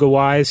guess,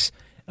 yoga-wise,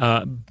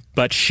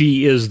 but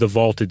she is the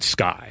vaulted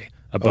sky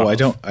above.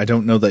 Oh, I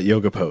don't know that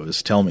yoga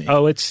pose. Tell me.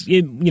 Oh, it's,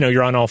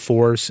 you're on all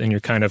fours, and you're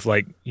kind of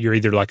like, you're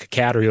either like a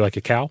cat or you're like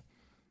a cow.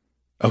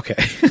 Okay.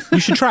 You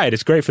should try it.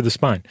 It's great for the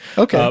spine.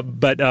 Okay.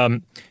 But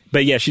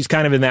yeah, she's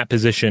kind of in that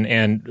position,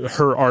 and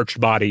her arched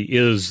body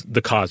is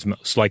the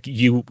cosmos. Like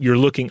you're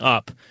looking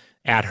up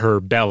at her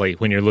belly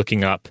when you're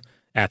looking up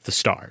at the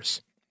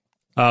stars.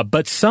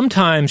 But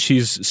sometimes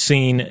she's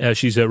seen,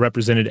 she's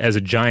represented as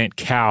a giant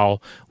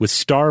cow with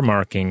star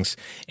markings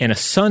and a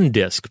sun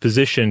disk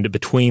positioned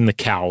between the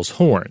cow's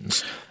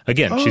horns.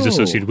 Again, she's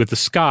associated with the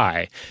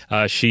sky.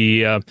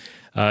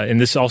 And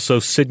this also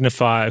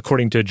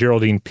according to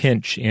Geraldine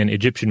Pinch in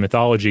Egyptian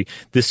mythology,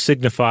 this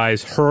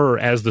signifies her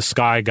as the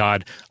sky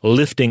god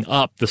lifting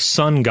up the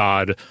sun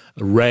god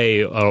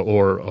Re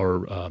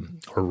or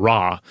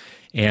Ra.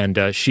 And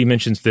she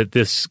mentions that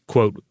this,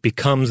 quote,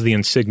 becomes the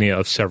insignia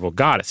of several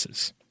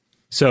goddesses.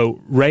 So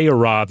Re or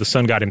Ra, the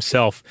sun god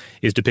himself,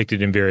 is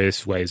depicted in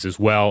various ways as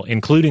well,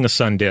 including a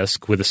sun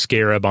disk with a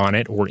scarab on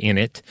it or in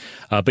it.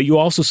 But you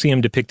also see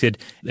him depicted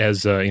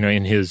as,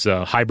 in his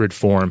hybrid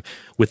form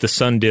with the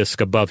sun disk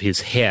above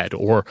his head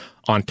or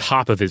on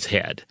top of his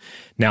head.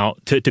 Now,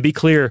 to be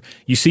clear,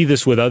 you see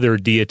this with other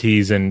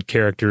deities and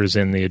characters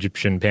in the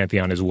Egyptian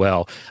pantheon as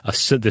well.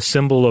 The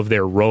symbol of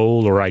their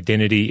role or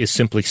identity is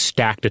simply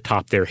stacked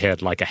atop their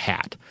head like a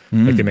hat.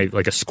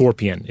 Like a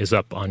scorpion is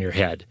up on your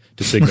head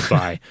to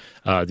signify,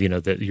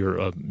 that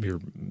your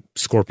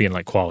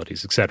scorpion-like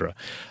qualities, etc.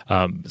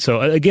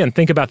 So again,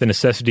 think about the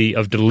necessity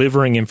of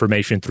delivering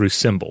information through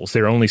symbols.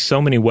 There are only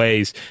so many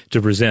ways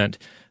to present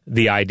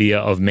the idea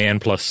of man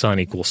plus sun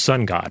equals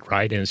sun god,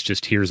 right? And it's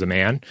just here's a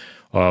man,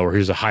 or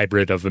here's a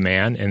hybrid of a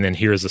man, and then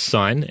here's a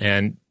sun,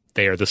 and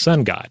they are the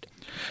sun god.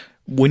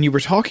 When you were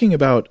talking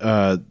about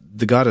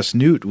the goddess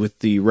Nut with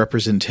the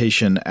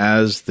representation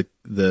as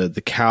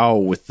the cow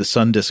with the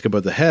sun disk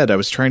above the head, I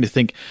was trying to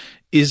think,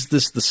 is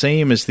this the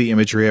same as the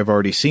imagery I've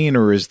already seen,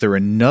 or is there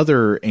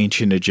another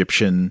ancient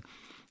Egyptian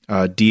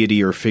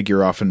deity or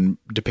figure often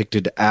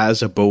depicted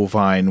as a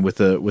bovine with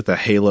a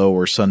halo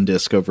or sun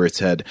disk over its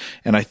head?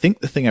 And I think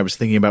the thing I was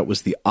thinking about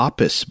was the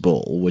Apis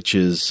bull, which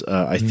is,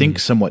 I think,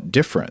 somewhat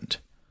different.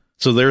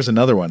 So there's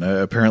another one.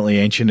 Apparently,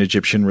 ancient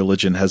Egyptian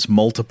religion has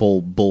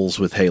multiple bulls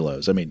with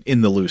halos. I mean,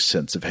 in the loose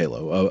sense of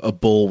halo, a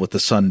bull with a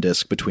sun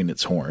disk between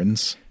its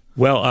horns.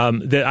 Well,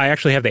 I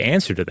actually have the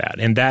answer to that,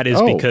 and that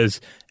is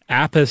because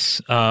Apis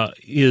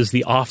is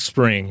the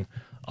offspring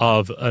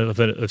of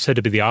said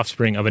to be the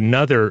offspring of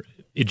another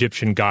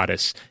Egyptian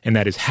goddess, and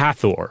that is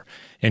Hathor.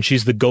 And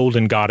she's the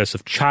golden goddess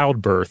of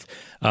childbirth,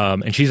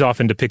 and she's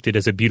often depicted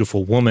as a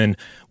beautiful woman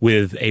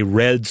with a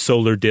red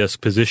solar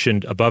disk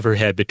positioned above her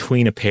head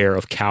between a pair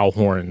of cow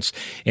horns.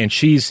 And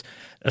she's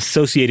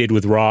associated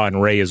with Ra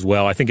and Re as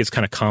well. I think it's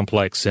kind of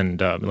complex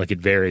and it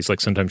varies.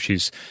 Like sometimes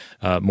she's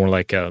more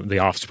like the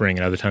offspring,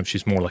 and other times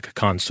she's more like a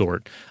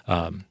consort,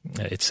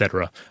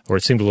 etc. Or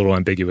it seemed a little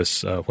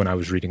ambiguous when I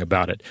was reading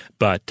about it.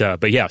 But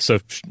yeah, so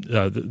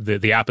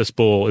the Apis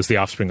bull is the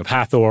offspring of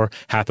Hathor.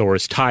 Hathor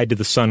is tied to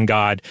the sun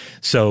god,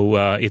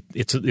 so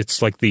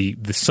it's like the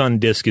sun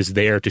disk is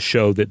there to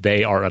show that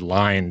they are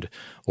aligned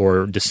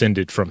or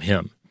descended from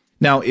him.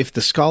 Now, if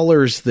the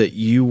scholars that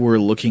you were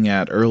looking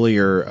at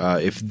earlier,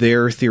 if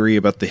their theory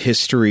about the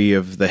history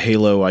of the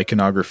halo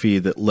iconography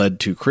that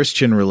led to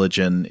Christian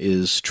religion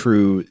is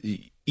true,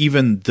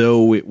 even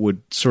though it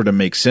would sort of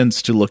make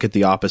sense to look at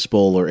the Apis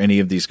bull or any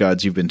of these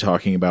gods you've been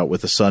talking about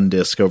with a sun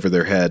disk over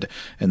their head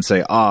and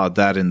say,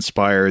 that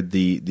inspired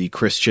the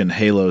Christian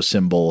halo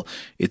symbol,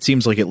 it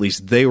seems like at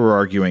least they were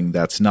arguing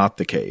that's not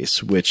the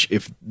case, which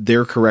if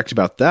they're correct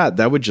about that,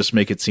 that would just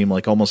make it seem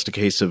like almost a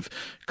case of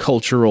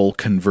cultural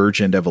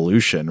convergent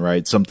evolution,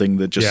 right? Something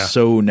that just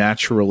so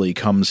naturally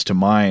comes to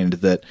mind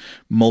that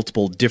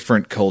multiple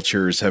different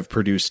cultures have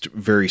produced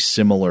very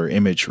similar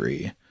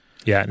imagery.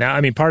 Yeah. Now, I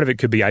mean, part of it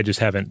could be I just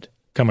haven't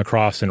come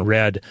across and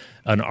read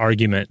an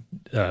argument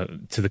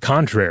to the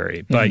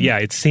contrary. But yeah,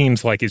 it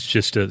seems like it's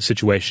just a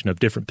situation of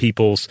different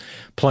peoples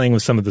playing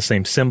with some of the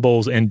same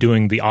symbols and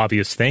doing the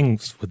obvious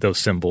things with those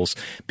symbols.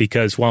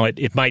 Because while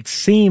it might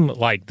seem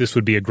like this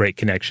would be a great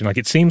connection, like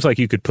it seems like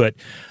you could put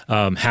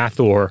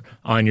Hathor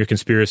on your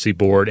conspiracy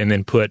board and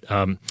then put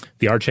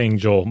the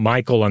Archangel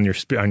Michael on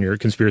your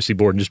conspiracy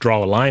board and just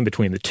draw a line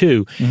between the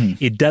two.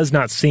 It does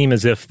not seem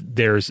as if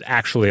there's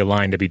actually a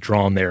line to be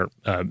drawn there,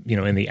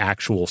 in the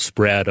actual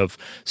spread of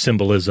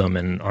symbolism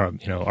and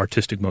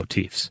artistic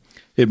motifs.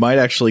 It might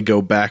actually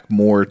go back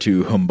more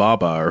to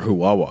Humbaba or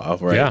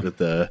Huwawa, right?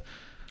 Yeah.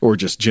 Or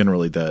just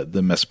generally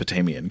the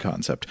Mesopotamian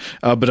concept.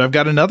 But I've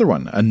got another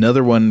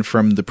one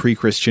from the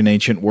pre-Christian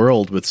ancient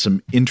world with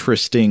some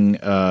interesting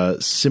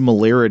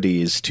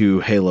similarities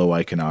to halo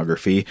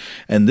iconography.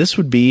 And this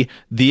would be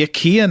the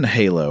Achaean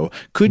halo.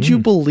 Could you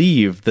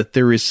believe that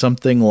there is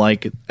something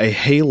like a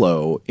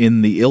halo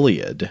in the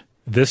Iliad?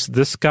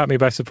 This got me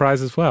by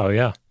surprise as well,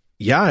 yeah.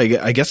 Yeah,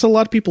 I guess a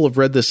lot of people have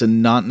read this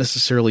and not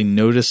necessarily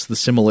noticed the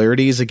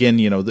similarities. Again,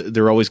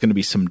 there are always going to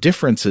be some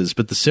differences,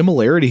 but the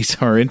similarities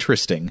are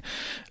interesting.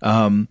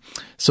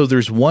 So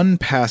there's one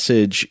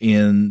passage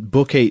in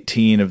Book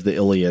 18 of the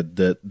Iliad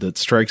that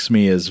strikes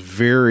me as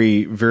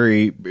very,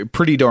 very,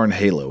 pretty darn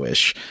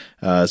Halo-ish.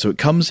 So it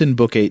comes in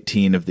Book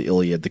 18 of the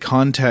Iliad. The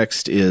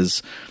context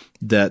is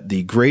that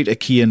the great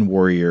Achaean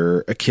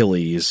warrior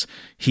Achilles,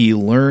 he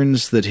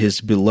learns that his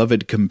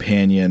beloved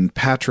companion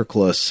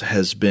Patroclus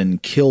has been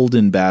killed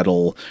in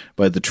battle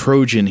by the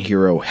Trojan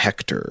hero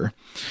Hector.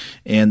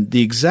 And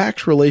the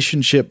exact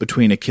relationship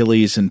between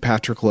Achilles and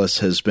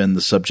Patroclus has been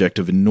the subject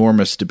of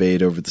enormous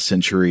debate over the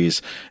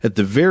centuries. At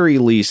the very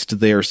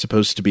least, they are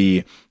supposed to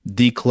be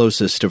the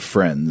closest of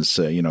friends.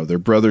 They're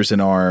brothers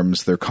in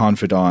arms, they're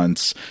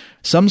confidants.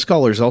 Some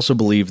scholars also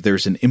believe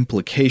there's an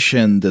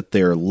implication that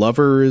they're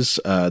lovers.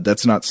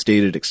 That's not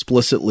stated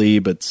explicitly,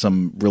 but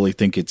some really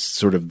think it's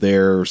sort of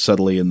there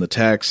subtly in the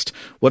text.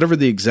 Whatever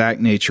the exact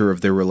nature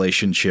of their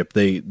relationship,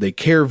 they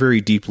care very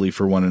deeply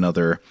for one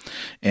another.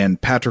 And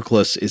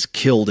Patroclus is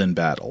killed in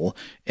battle.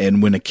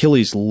 And when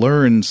Achilles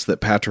learns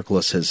that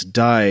Patroclus has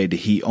died,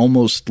 he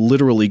almost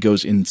literally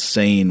goes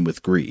insane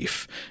with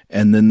grief.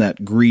 And then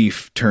that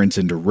grief turns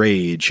into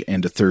rage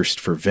and a thirst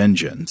for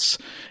vengeance.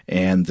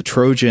 And the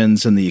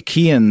Trojans and the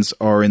Achaeans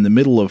are in the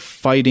middle of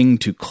fighting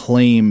to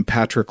claim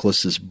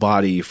Patroclus's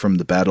body from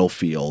the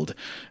battlefield.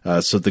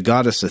 So the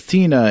goddess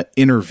Athena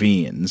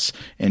intervenes,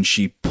 and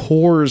she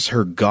pours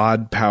her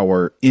god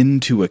power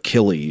into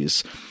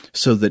Achilles,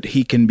 so that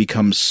he can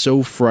become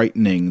so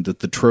frightening that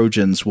the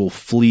Trojans will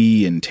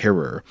flee in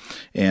terror,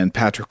 and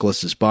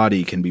Patroclus's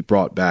body can be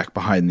brought back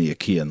behind the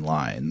Achaean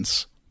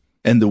lines.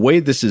 And the way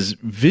this is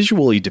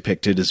visually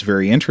depicted is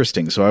very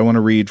interesting. So I want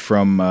to read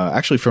from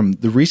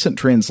the recent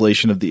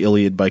translation of the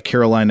Iliad by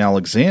Caroline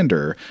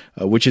Alexander,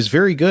 which is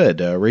very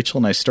good. Rachel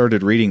and I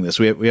started reading this.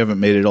 We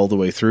haven't made it all the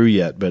way through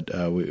yet, but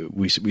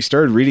we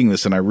started reading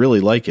this, and I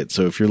really like it.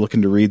 So if you're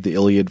looking to read the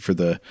Iliad for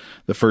the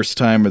first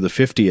time or the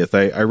 50th,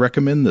 I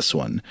recommend this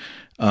one.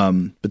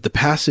 But the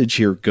passage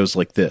here goes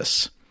like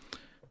this.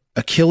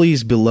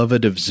 Achilles,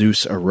 beloved of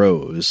Zeus,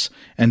 arose,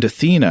 and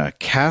Athena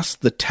cast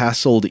the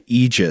tasseled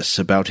aegis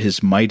about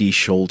his mighty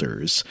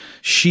shoulders.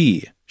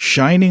 She,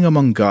 shining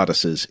among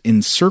goddesses,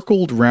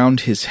 encircled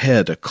round his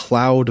head a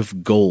cloud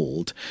of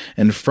gold,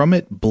 and from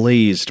it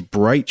blazed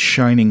bright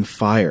shining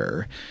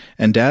fire.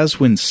 And as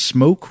when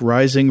smoke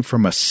rising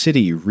from a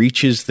city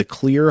reaches the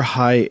clear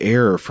high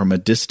air from a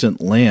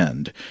distant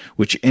land,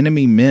 which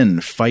enemy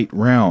men fight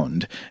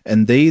round,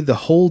 and they the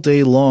whole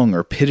day long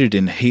are pitted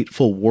in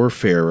hateful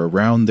warfare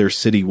around their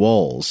city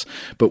walls,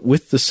 but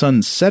with the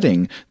sun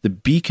setting, the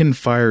beacon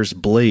fires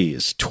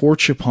blaze,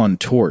 torch upon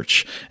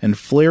torch, and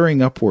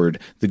flaring upward,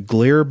 the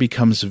glare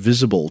becomes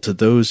visible to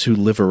those who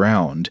live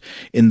around,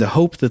 in the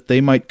hope that they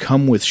might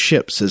come with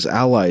ships as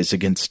allies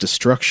against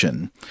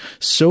destruction.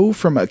 So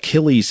from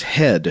Achilles'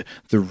 head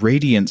the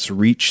radiance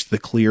reached the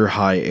clear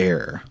high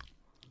air.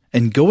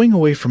 And going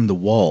away from the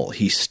wall,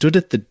 he stood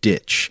at the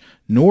ditch,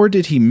 nor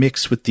did he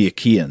mix with the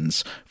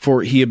Achaeans,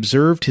 for he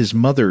observed his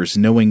mother's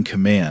knowing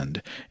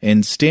command,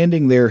 and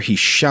standing there he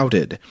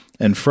shouted,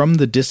 and from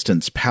the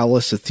distance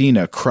Pallas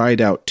Athena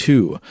cried out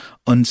too.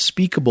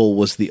 Unspeakable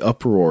was the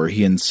uproar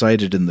he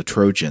incited in the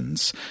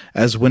Trojans,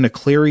 as when a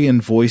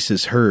clarion voice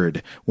is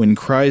heard, when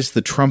cries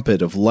the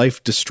trumpet of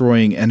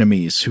life-destroying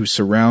enemies who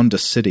surround a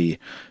city.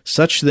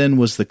 Such then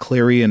was the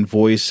clarion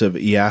voice of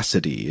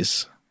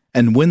Aeacides.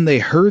 And when they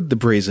heard the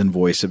brazen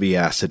voice of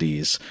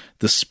Aeacides,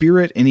 the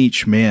spirit in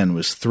each man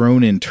was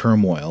thrown in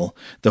turmoil.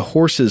 The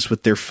horses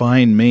with their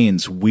fine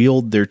manes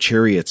wheeled their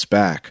chariots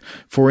back,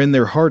 for in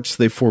their hearts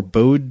they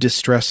forebode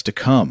distress to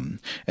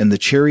come, and the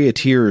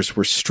charioteers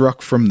were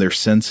struck from their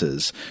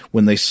senses,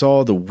 when they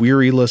saw the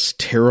weariless,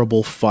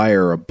 terrible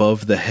fire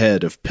above the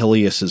head of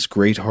Peleus'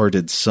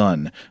 great-hearted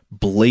son,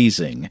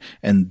 blazing,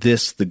 and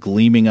this the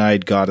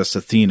gleaming-eyed goddess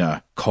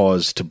Athena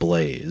caused to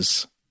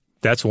blaze.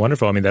 That's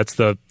wonderful. I mean, that's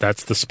the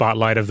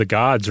spotlight of the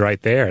gods right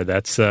there.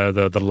 That's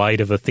the light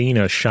of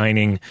Athena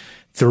shining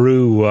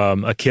through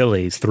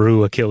Achilles'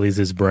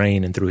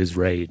 brain and through his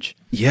rage.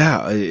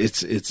 Yeah,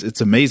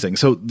 it's amazing.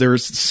 So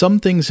there's some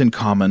things in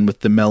common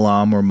with the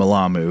Melam or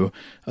Melamu,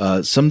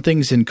 some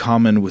things in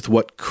common with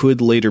what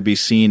could later be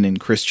seen in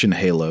Christian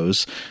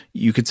halos.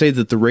 You could say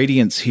that the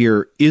radiance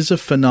here is a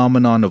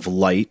phenomenon of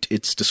light.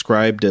 It's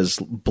described as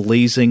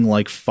blazing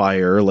like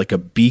fire, like a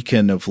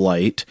beacon of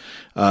light.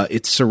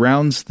 It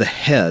surrounds the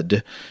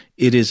head.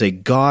 It is a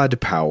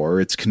god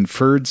power. It's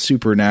conferred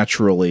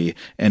supernaturally,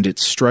 and it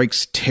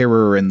strikes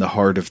terror in the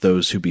heart of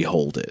those who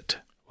behold it.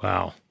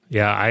 Wow.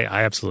 Yeah,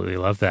 I absolutely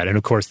love that. And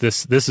of course,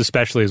 this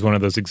especially is one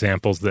of those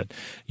examples that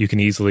you can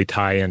easily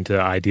tie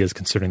into ideas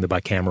concerning the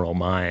bicameral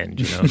mind,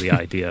 the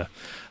idea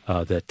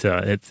that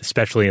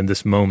especially in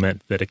this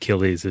moment that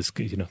Achilles is,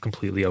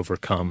 completely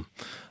overcome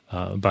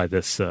by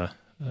this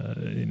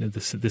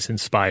this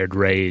inspired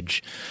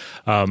rage.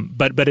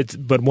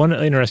 But one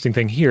interesting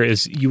thing here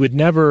is you would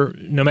never,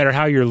 no matter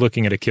how you're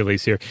looking at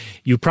Achilles here,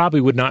 you probably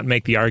would not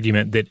make the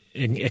argument that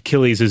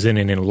Achilles is in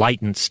an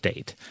enlightened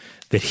state,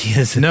 that he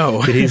is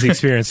that he's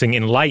experiencing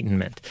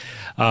enlightenment.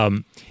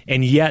 And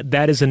yet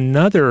that is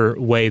another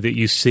way that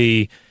you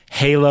see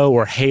halo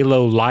or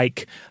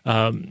halo-like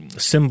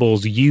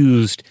symbols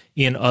used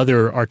in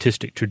other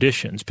artistic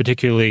traditions,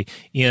 particularly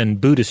in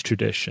Buddhist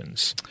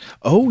traditions.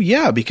 Oh,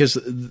 yeah, because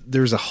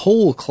there's a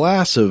whole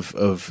class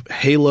of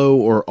halo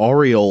or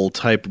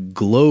aureole-type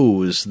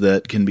glows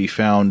that can be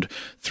found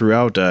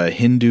throughout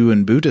Hindu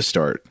and Buddhist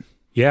art.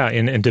 Yeah,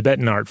 in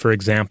Tibetan art, for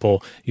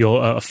example,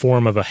 a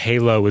form of a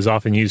halo is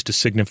often used to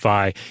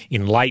signify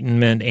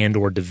enlightenment and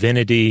or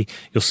divinity.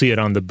 You'll see it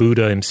on the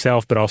Buddha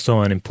himself, but also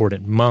on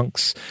important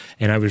monks.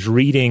 And I was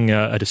reading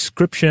a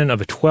description of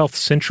a 12th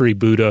century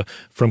Buddha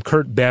from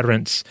Kurt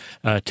Berendt's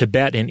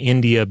Tibet and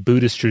India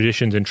Buddhist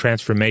Traditions and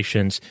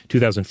Transformations,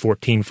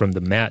 2014, from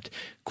the Met.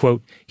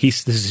 Quote,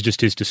 this is just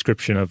his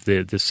description of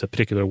this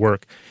particular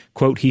work.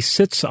 Quote, he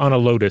sits on a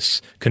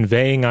lotus,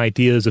 conveying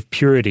ideas of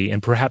purity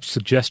and perhaps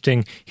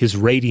suggesting his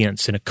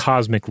radiance in a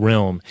cosmic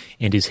realm,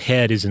 and his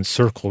head is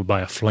encircled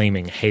by a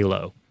flaming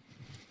halo.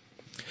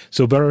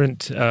 So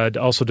Berendt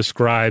also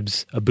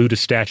describes a Buddha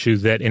statue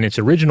that in its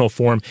original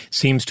form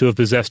seems to have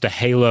possessed a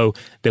halo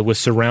that was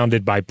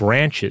surrounded by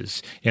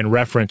branches in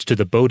reference to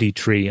the Bodhi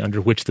tree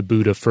under which the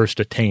Buddha first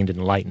attained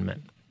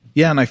enlightenment.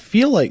 Yeah, and I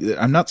feel like,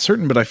 I'm not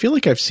certain, but I feel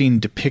like I've seen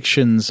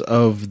depictions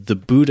of the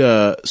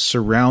Buddha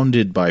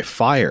surrounded by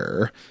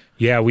fire.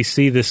 Yeah, we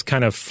see this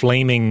kind of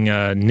flaming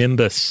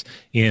nimbus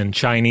in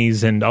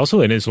Chinese and also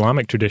in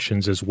Islamic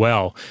traditions as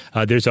well.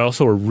 There's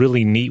also a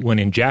really neat one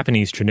in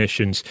Japanese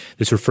traditions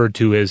that's referred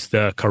to as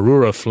the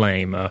Karura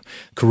flame.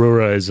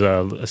 Karura is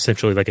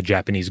essentially like a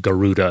Japanese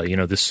Garuda,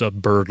 this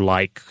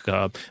bird-like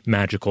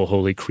magical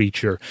holy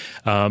creature.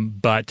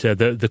 But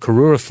the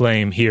Karura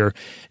flame here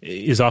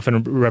is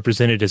often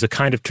represented as a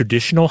kind of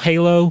traditional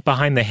halo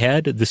behind the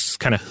head, this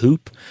kind of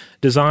hoop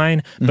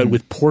design, but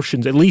with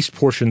at least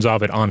portions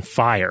of it on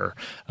fire.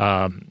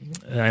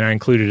 And I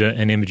included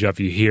an image of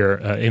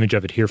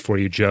it here for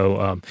you,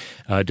 Joe,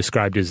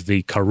 described as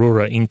the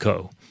Karura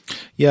Inko.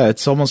 Yeah,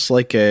 it's almost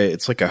like a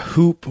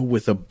hoop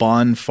with a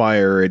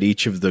bonfire at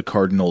each of the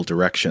cardinal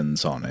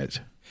directions on it.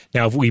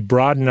 Now, if we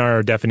broaden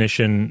our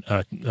definition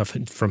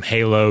from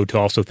halo to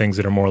also things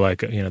that are more like,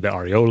 the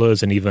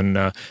areolas and even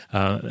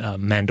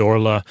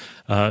mandorla,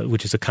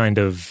 which is a kind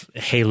of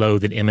halo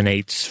that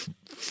emanates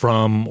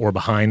from or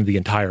behind the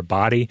entire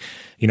body,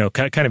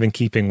 kind of in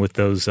keeping with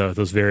those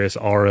various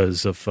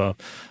auras of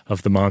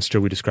the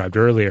monster we described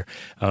earlier,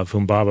 of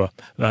Humbaba.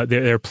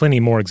 There are plenty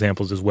more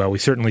examples as well. We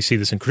certainly see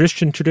this in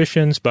Christian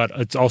traditions, but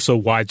it's also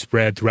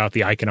widespread throughout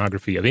the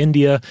iconography of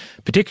India,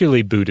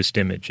 particularly Buddhist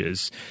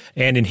images.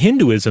 And in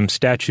Hinduism,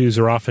 statues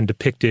are often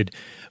depicted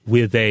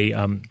with a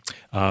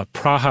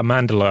praha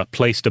mandala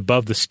placed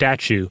above the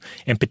statue,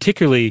 and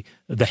particularly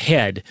the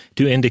head,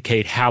 to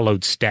indicate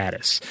hallowed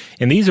status.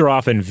 And these are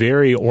often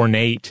very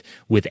ornate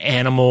with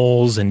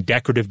animals and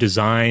decorative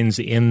designs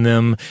in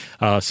them.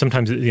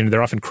 Sometimes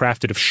they're often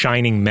crafted of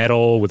shining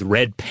metal with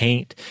red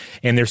paint,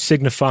 and they're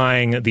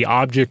signifying the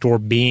object or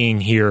being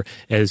here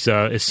as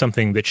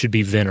something that should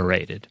be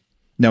venerated.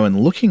 Now,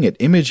 in looking at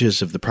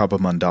images of the Prabha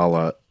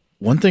Mandala,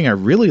 one thing I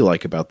really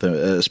like about them,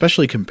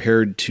 especially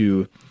compared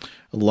to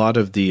a lot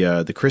of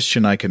the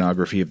Christian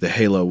iconography of the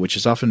halo, which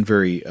is often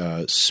very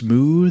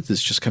smooth.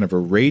 It's just kind of a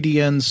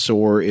radiance,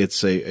 or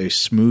it's a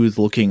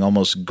smooth-looking,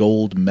 almost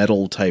gold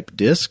metal type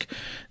disc.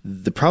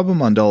 The Prabha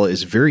Mandala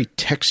is very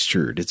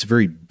textured. It's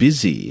very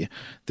busy.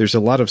 There's a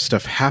lot of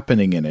stuff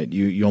happening in it.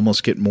 You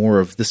almost get more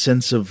of the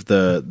sense of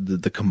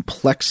the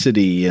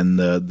complexity and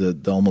the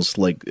almost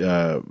like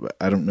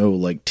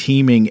like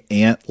teeming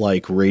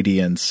ant-like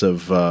radiance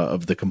of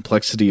the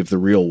complexity of the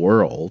real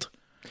world.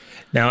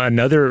 Now,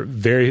 another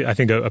I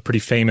think a pretty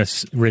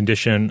famous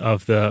rendition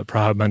of the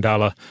Prabha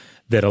Mandala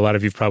that a lot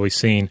of you've probably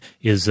seen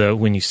is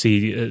when you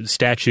see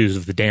statues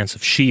of the dance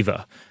of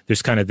Shiva.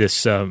 There's kind of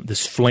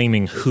this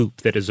flaming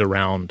hoop that is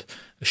around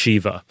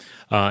Shiva,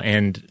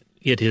 and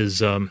it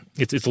is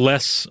it's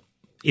less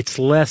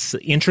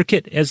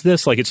intricate as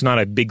this. Like, it's not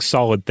a big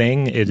solid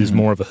thing. It is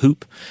more of a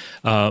hoop,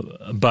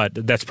 but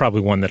that's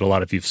probably one that a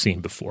lot of you've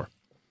seen before.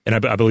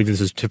 And I believe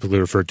this is typically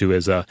referred to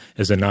as a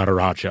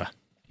Nataraja.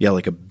 Yeah,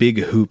 like a big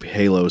hoop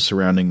halo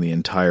surrounding the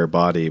entire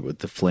body with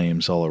the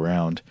flames all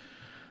around.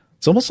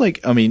 It's almost like,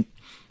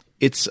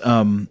 it's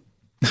coming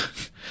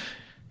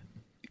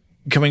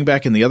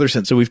back in the other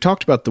sense. So we've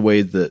talked about the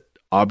way that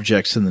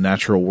objects in the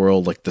natural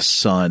world, like the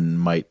sun,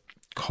 might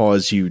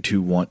cause you to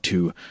want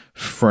to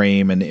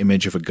frame an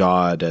image of a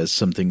god as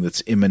something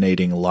that's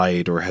emanating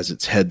light or has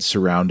its head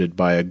surrounded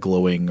by a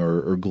glowing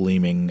or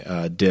gleaming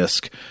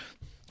disc.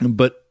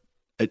 But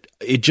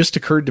it just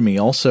occurred to me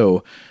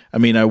also,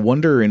 I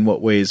wonder in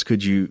what ways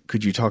could you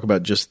talk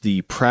about just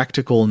the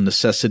practical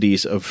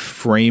necessities of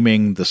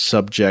framing the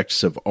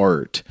subjects of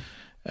art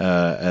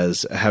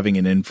as having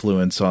an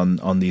influence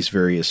on these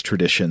various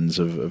traditions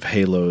of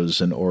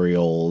halos and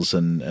aureoles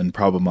and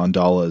Prabha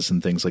Mandalas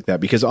and things like that,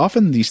 because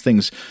often these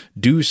things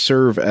do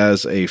serve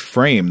as a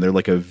frame. They're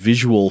like a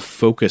visual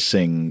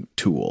focusing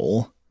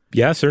tool.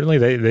 Yeah, certainly.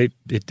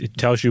 It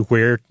tells you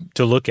where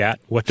to look at,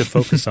 what to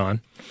focus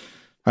on.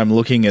 I'm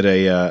looking at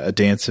a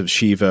dance of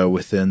Shiva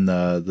within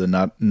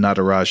the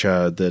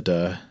Nataraja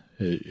that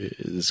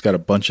it's got a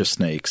bunch of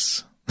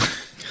snakes.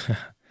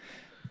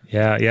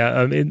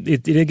 Yeah.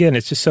 Again,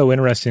 it's just so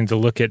interesting to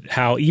look at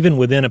how even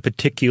within a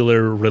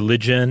particular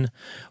religion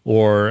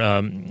or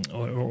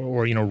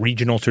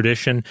regional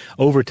tradition,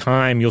 over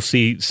time you'll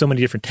see so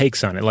many different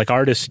takes on it. Like,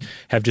 artists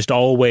have just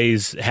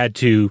always had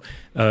to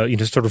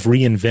sort of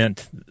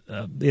reinvent.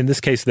 In this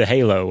case, the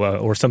halo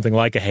or something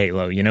like a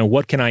halo.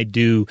 What can I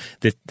do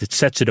that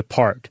sets it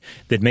apart,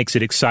 that makes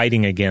it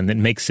exciting again, that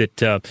makes it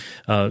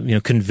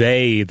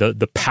convey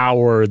the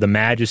power, the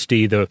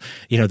majesty, the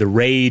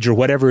rage, or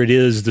whatever it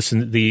is,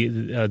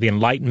 the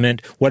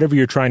enlightenment, whatever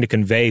you're trying to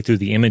convey through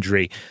the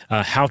imagery,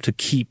 how to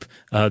keep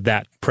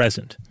that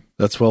present.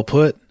 That's well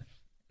put.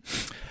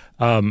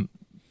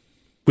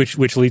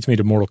 Which leads me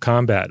to Mortal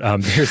Kombat.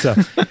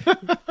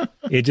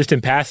 Just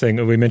in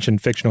passing, we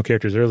mentioned fictional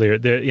characters earlier.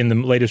 In the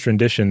latest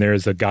rendition, there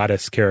is a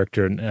goddess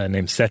character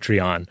named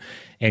Cetrion,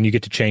 and you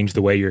get to change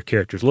the way your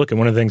characters look. And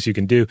one of the things you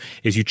can do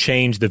is you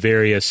change the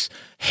various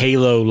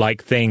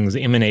halo-like things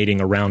emanating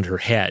around her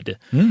head.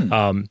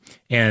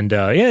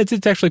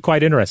 It's actually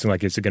quite interesting.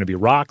 Like, is it going to be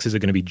rocks? Is it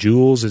going to be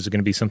jewels? Is it going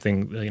to be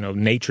something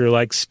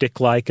nature-like,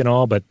 stick-like, and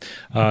all? But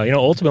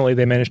ultimately,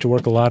 they managed to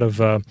work a lot of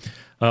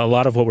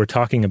what we're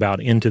talking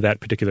about into that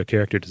particular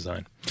character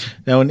design.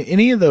 Now, in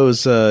any of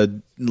those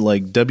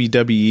like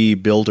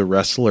WWE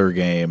Build-A-Wrestler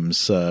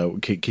games,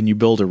 can you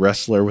build a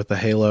wrestler with a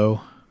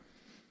halo?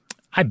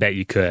 I bet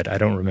you could. I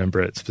don't remember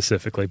it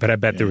specifically, but I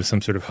bet there was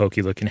some sort of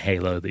hokey-looking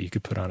halo that you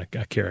could put on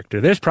a character.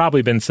 There's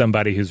probably been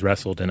somebody who's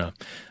wrestled in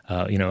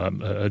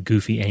a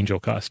goofy angel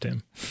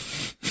costume.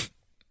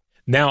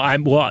 Now,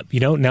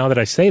 now that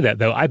I say that,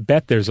 though, I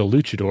bet there's a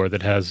luchador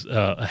that has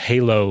a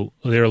halo.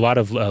 There are a lot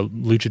of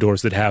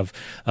luchadors that have,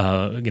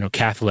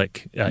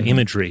 Catholic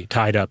imagery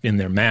tied up in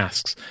their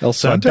masks. El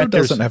Santo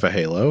doesn't have a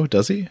halo,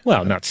 does he?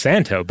 Well, not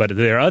Santo, but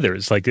there are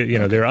others. Like,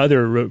 there are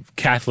other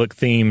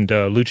Catholic-themed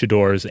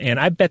luchadors, and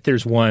I bet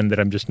there's one that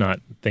I'm just not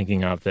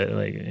thinking of that,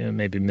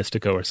 maybe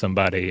Mystico or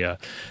somebody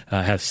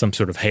has some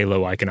sort of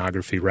halo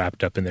iconography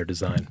wrapped up in their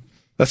design.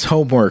 That's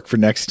homework for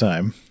next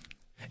time.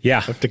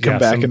 Yeah. Have to come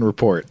back and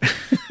report.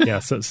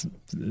 So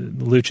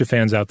lucha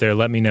fans out there,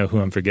 let me know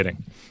who I'm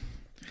forgetting.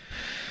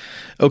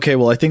 Okay,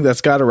 well, I think that's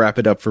got to wrap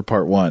it up for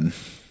part one.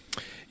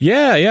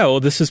 Yeah.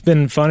 Well, this has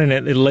been fun, and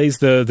it lays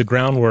the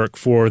groundwork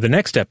for the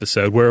next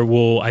episode, where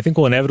we'll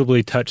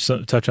inevitably touch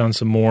on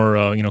some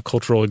more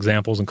cultural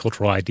examples and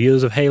cultural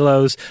ideas of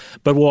halos,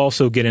 but we'll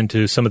also get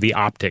into some of the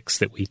optics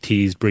that we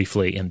teased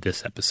briefly in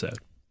this episode.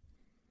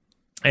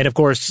 And of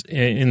course,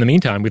 in the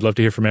meantime, we'd love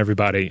to hear from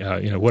everybody.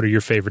 What are your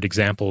favorite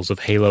examples of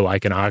halo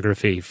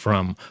iconography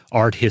from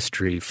art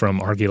history, from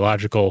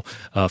archaeological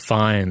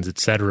finds,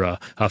 etc.,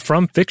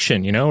 from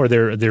fiction? Are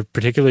there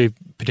particularly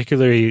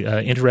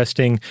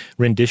interesting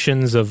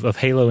renditions of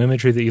halo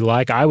imagery that you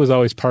like? I was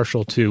always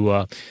partial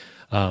to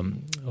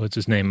what's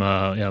his name?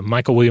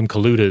 Michael William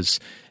Kaluta's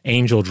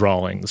angel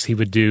drawings. He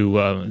would do,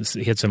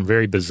 he had some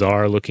very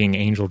bizarre looking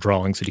angel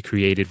drawings that he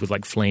created with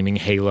like flaming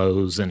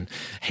halos and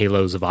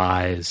halos of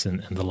eyes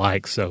and the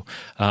like. So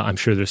I'm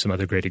sure there's some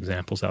other great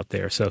examples out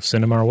there. So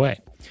send them our way.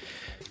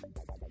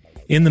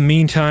 In the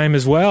meantime,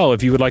 as well,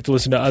 if you would like to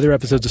listen to other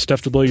episodes of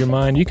Stuff to Blow Your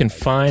Mind, you can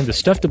find the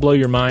Stuff to Blow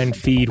Your Mind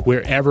feed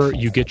wherever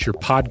you get your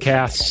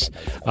podcasts.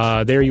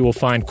 There you will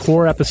find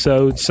core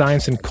episodes,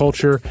 science and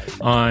culture,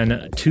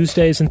 on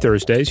Tuesdays and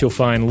Thursdays. You'll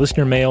find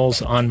listener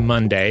mails on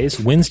Mondays.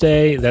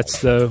 Wednesday,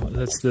 that's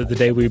the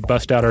day we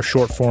bust out our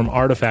short form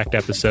artifact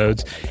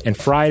episodes. And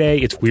Friday,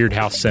 it's Weird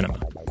House Cinema.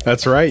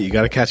 That's right. You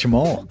got to catch them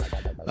all.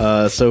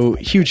 So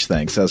huge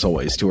thanks, as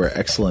always, to our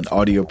excellent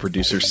audio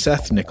producer,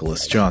 Seth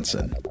Nicholas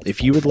Johnson.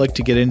 If you would like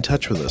to get in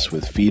touch with us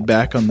with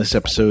feedback on this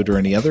episode or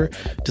any other,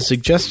 to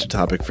suggest a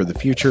topic for the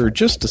future, or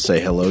just to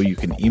say hello, you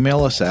can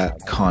email us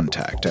at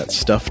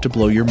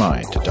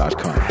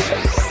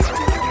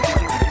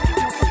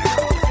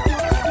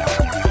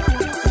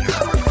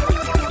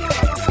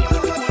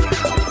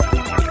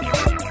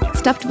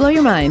Stuff to Blow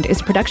Your Mind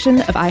is a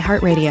production of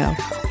iHeartRadio.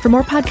 For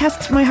more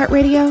podcasts from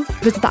iHeartRadio,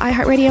 visit the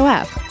iHeartRadio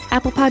app,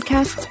 Apple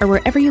Podcasts, or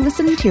wherever you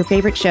listen to your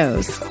favorite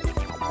shows.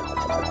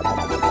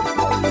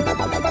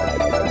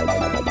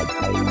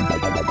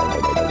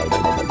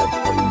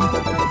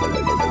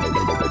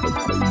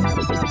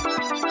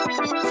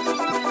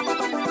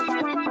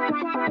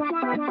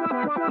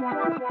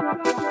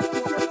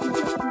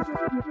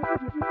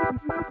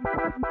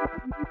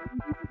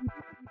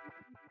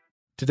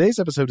 Today's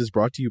episode is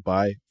brought to you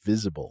by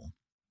Visible.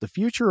 The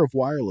future of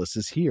wireless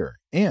is here,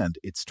 and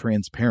it's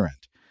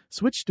transparent.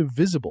 Switch to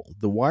Visible,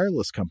 the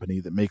wireless company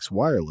that makes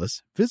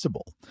wireless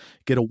visible.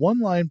 Get a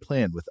one-line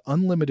plan with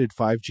unlimited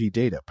 5G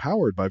data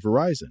powered by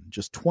Verizon,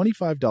 just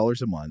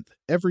 $25 a month,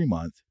 every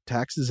month,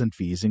 taxes and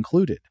fees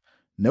included.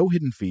 No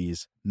hidden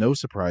fees, no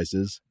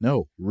surprises,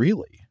 no,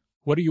 really.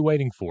 What are you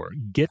waiting for?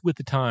 Get with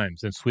the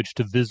times and switch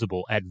to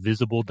Visible at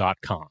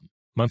Visible.com.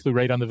 Monthly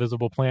rate on the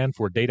Visible plan.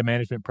 For data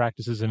management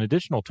practices and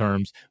additional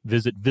terms,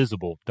 visit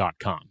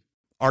Visible.com.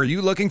 Are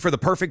you looking for the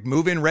perfect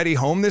move-in ready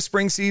home this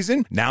spring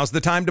season? Now's the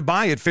time to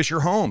buy at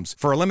Fisher Homes.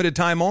 For a limited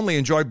time only,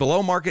 enjoy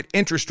below-market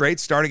interest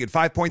rates starting at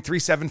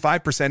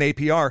 5.375%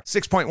 APR,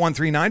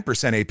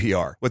 6.139%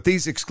 APR. With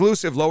these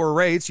exclusive lower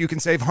rates, you can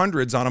save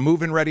hundreds on a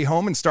move-in ready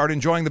home and start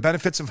enjoying the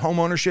benefits of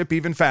home ownership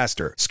even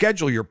faster.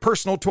 Schedule your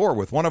personal tour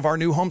with one of our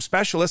new home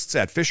specialists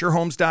at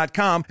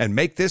FisherHomes.com and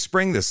make this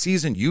spring the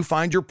season you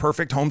find your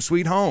perfect home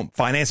sweet home.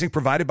 Financing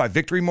provided by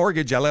Victory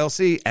Mortgage,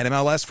 LLC,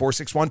 NMLS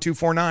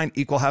 461249,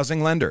 Equal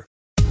Housing Lender.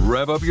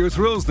 Rev up your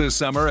thrills this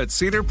summer at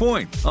Cedar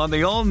Point on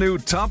the all-new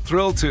Top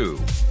Thrill 2.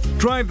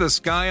 Drive the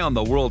sky on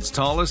the world's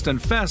tallest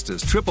and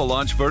fastest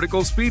triple-launch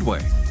vertical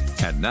speedway.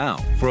 And now,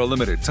 for a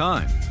limited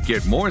time,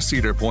 get more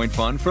Cedar Point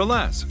fun for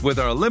less with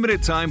our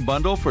limited-time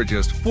bundle for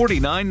just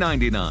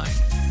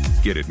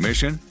 $49.99. Get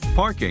admission,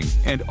 parking,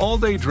 and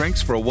all-day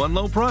drinks for one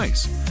low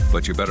price.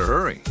 But you better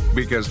hurry,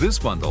 because this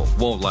bundle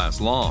won't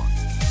last long.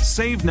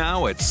 Save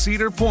now at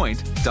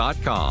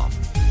cedarpoint.com.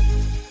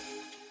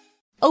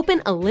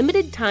 Open a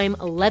limited-time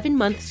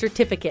 11-month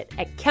certificate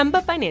at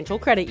Kemba Financial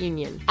Credit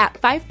Union. At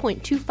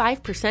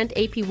 5.25%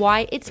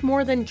 APY, it's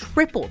more than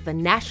triple the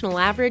national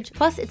average,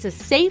 plus it's a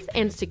safe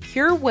and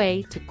secure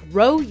way to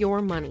grow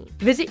your money.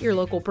 Visit your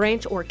local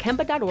branch or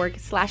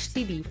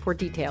kemba.org/CD for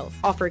details.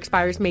 Offer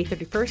expires May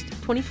 31st,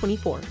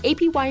 2024.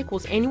 APY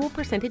equals annual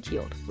percentage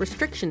yield.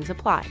 Restrictions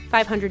apply.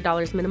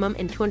 $500 minimum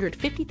and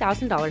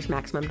 $250,000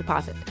 maximum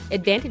deposit.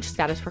 Advantage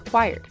status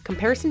required.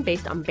 Comparison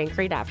based on bank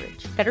rate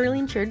average. Federally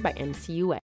insured by NCUA.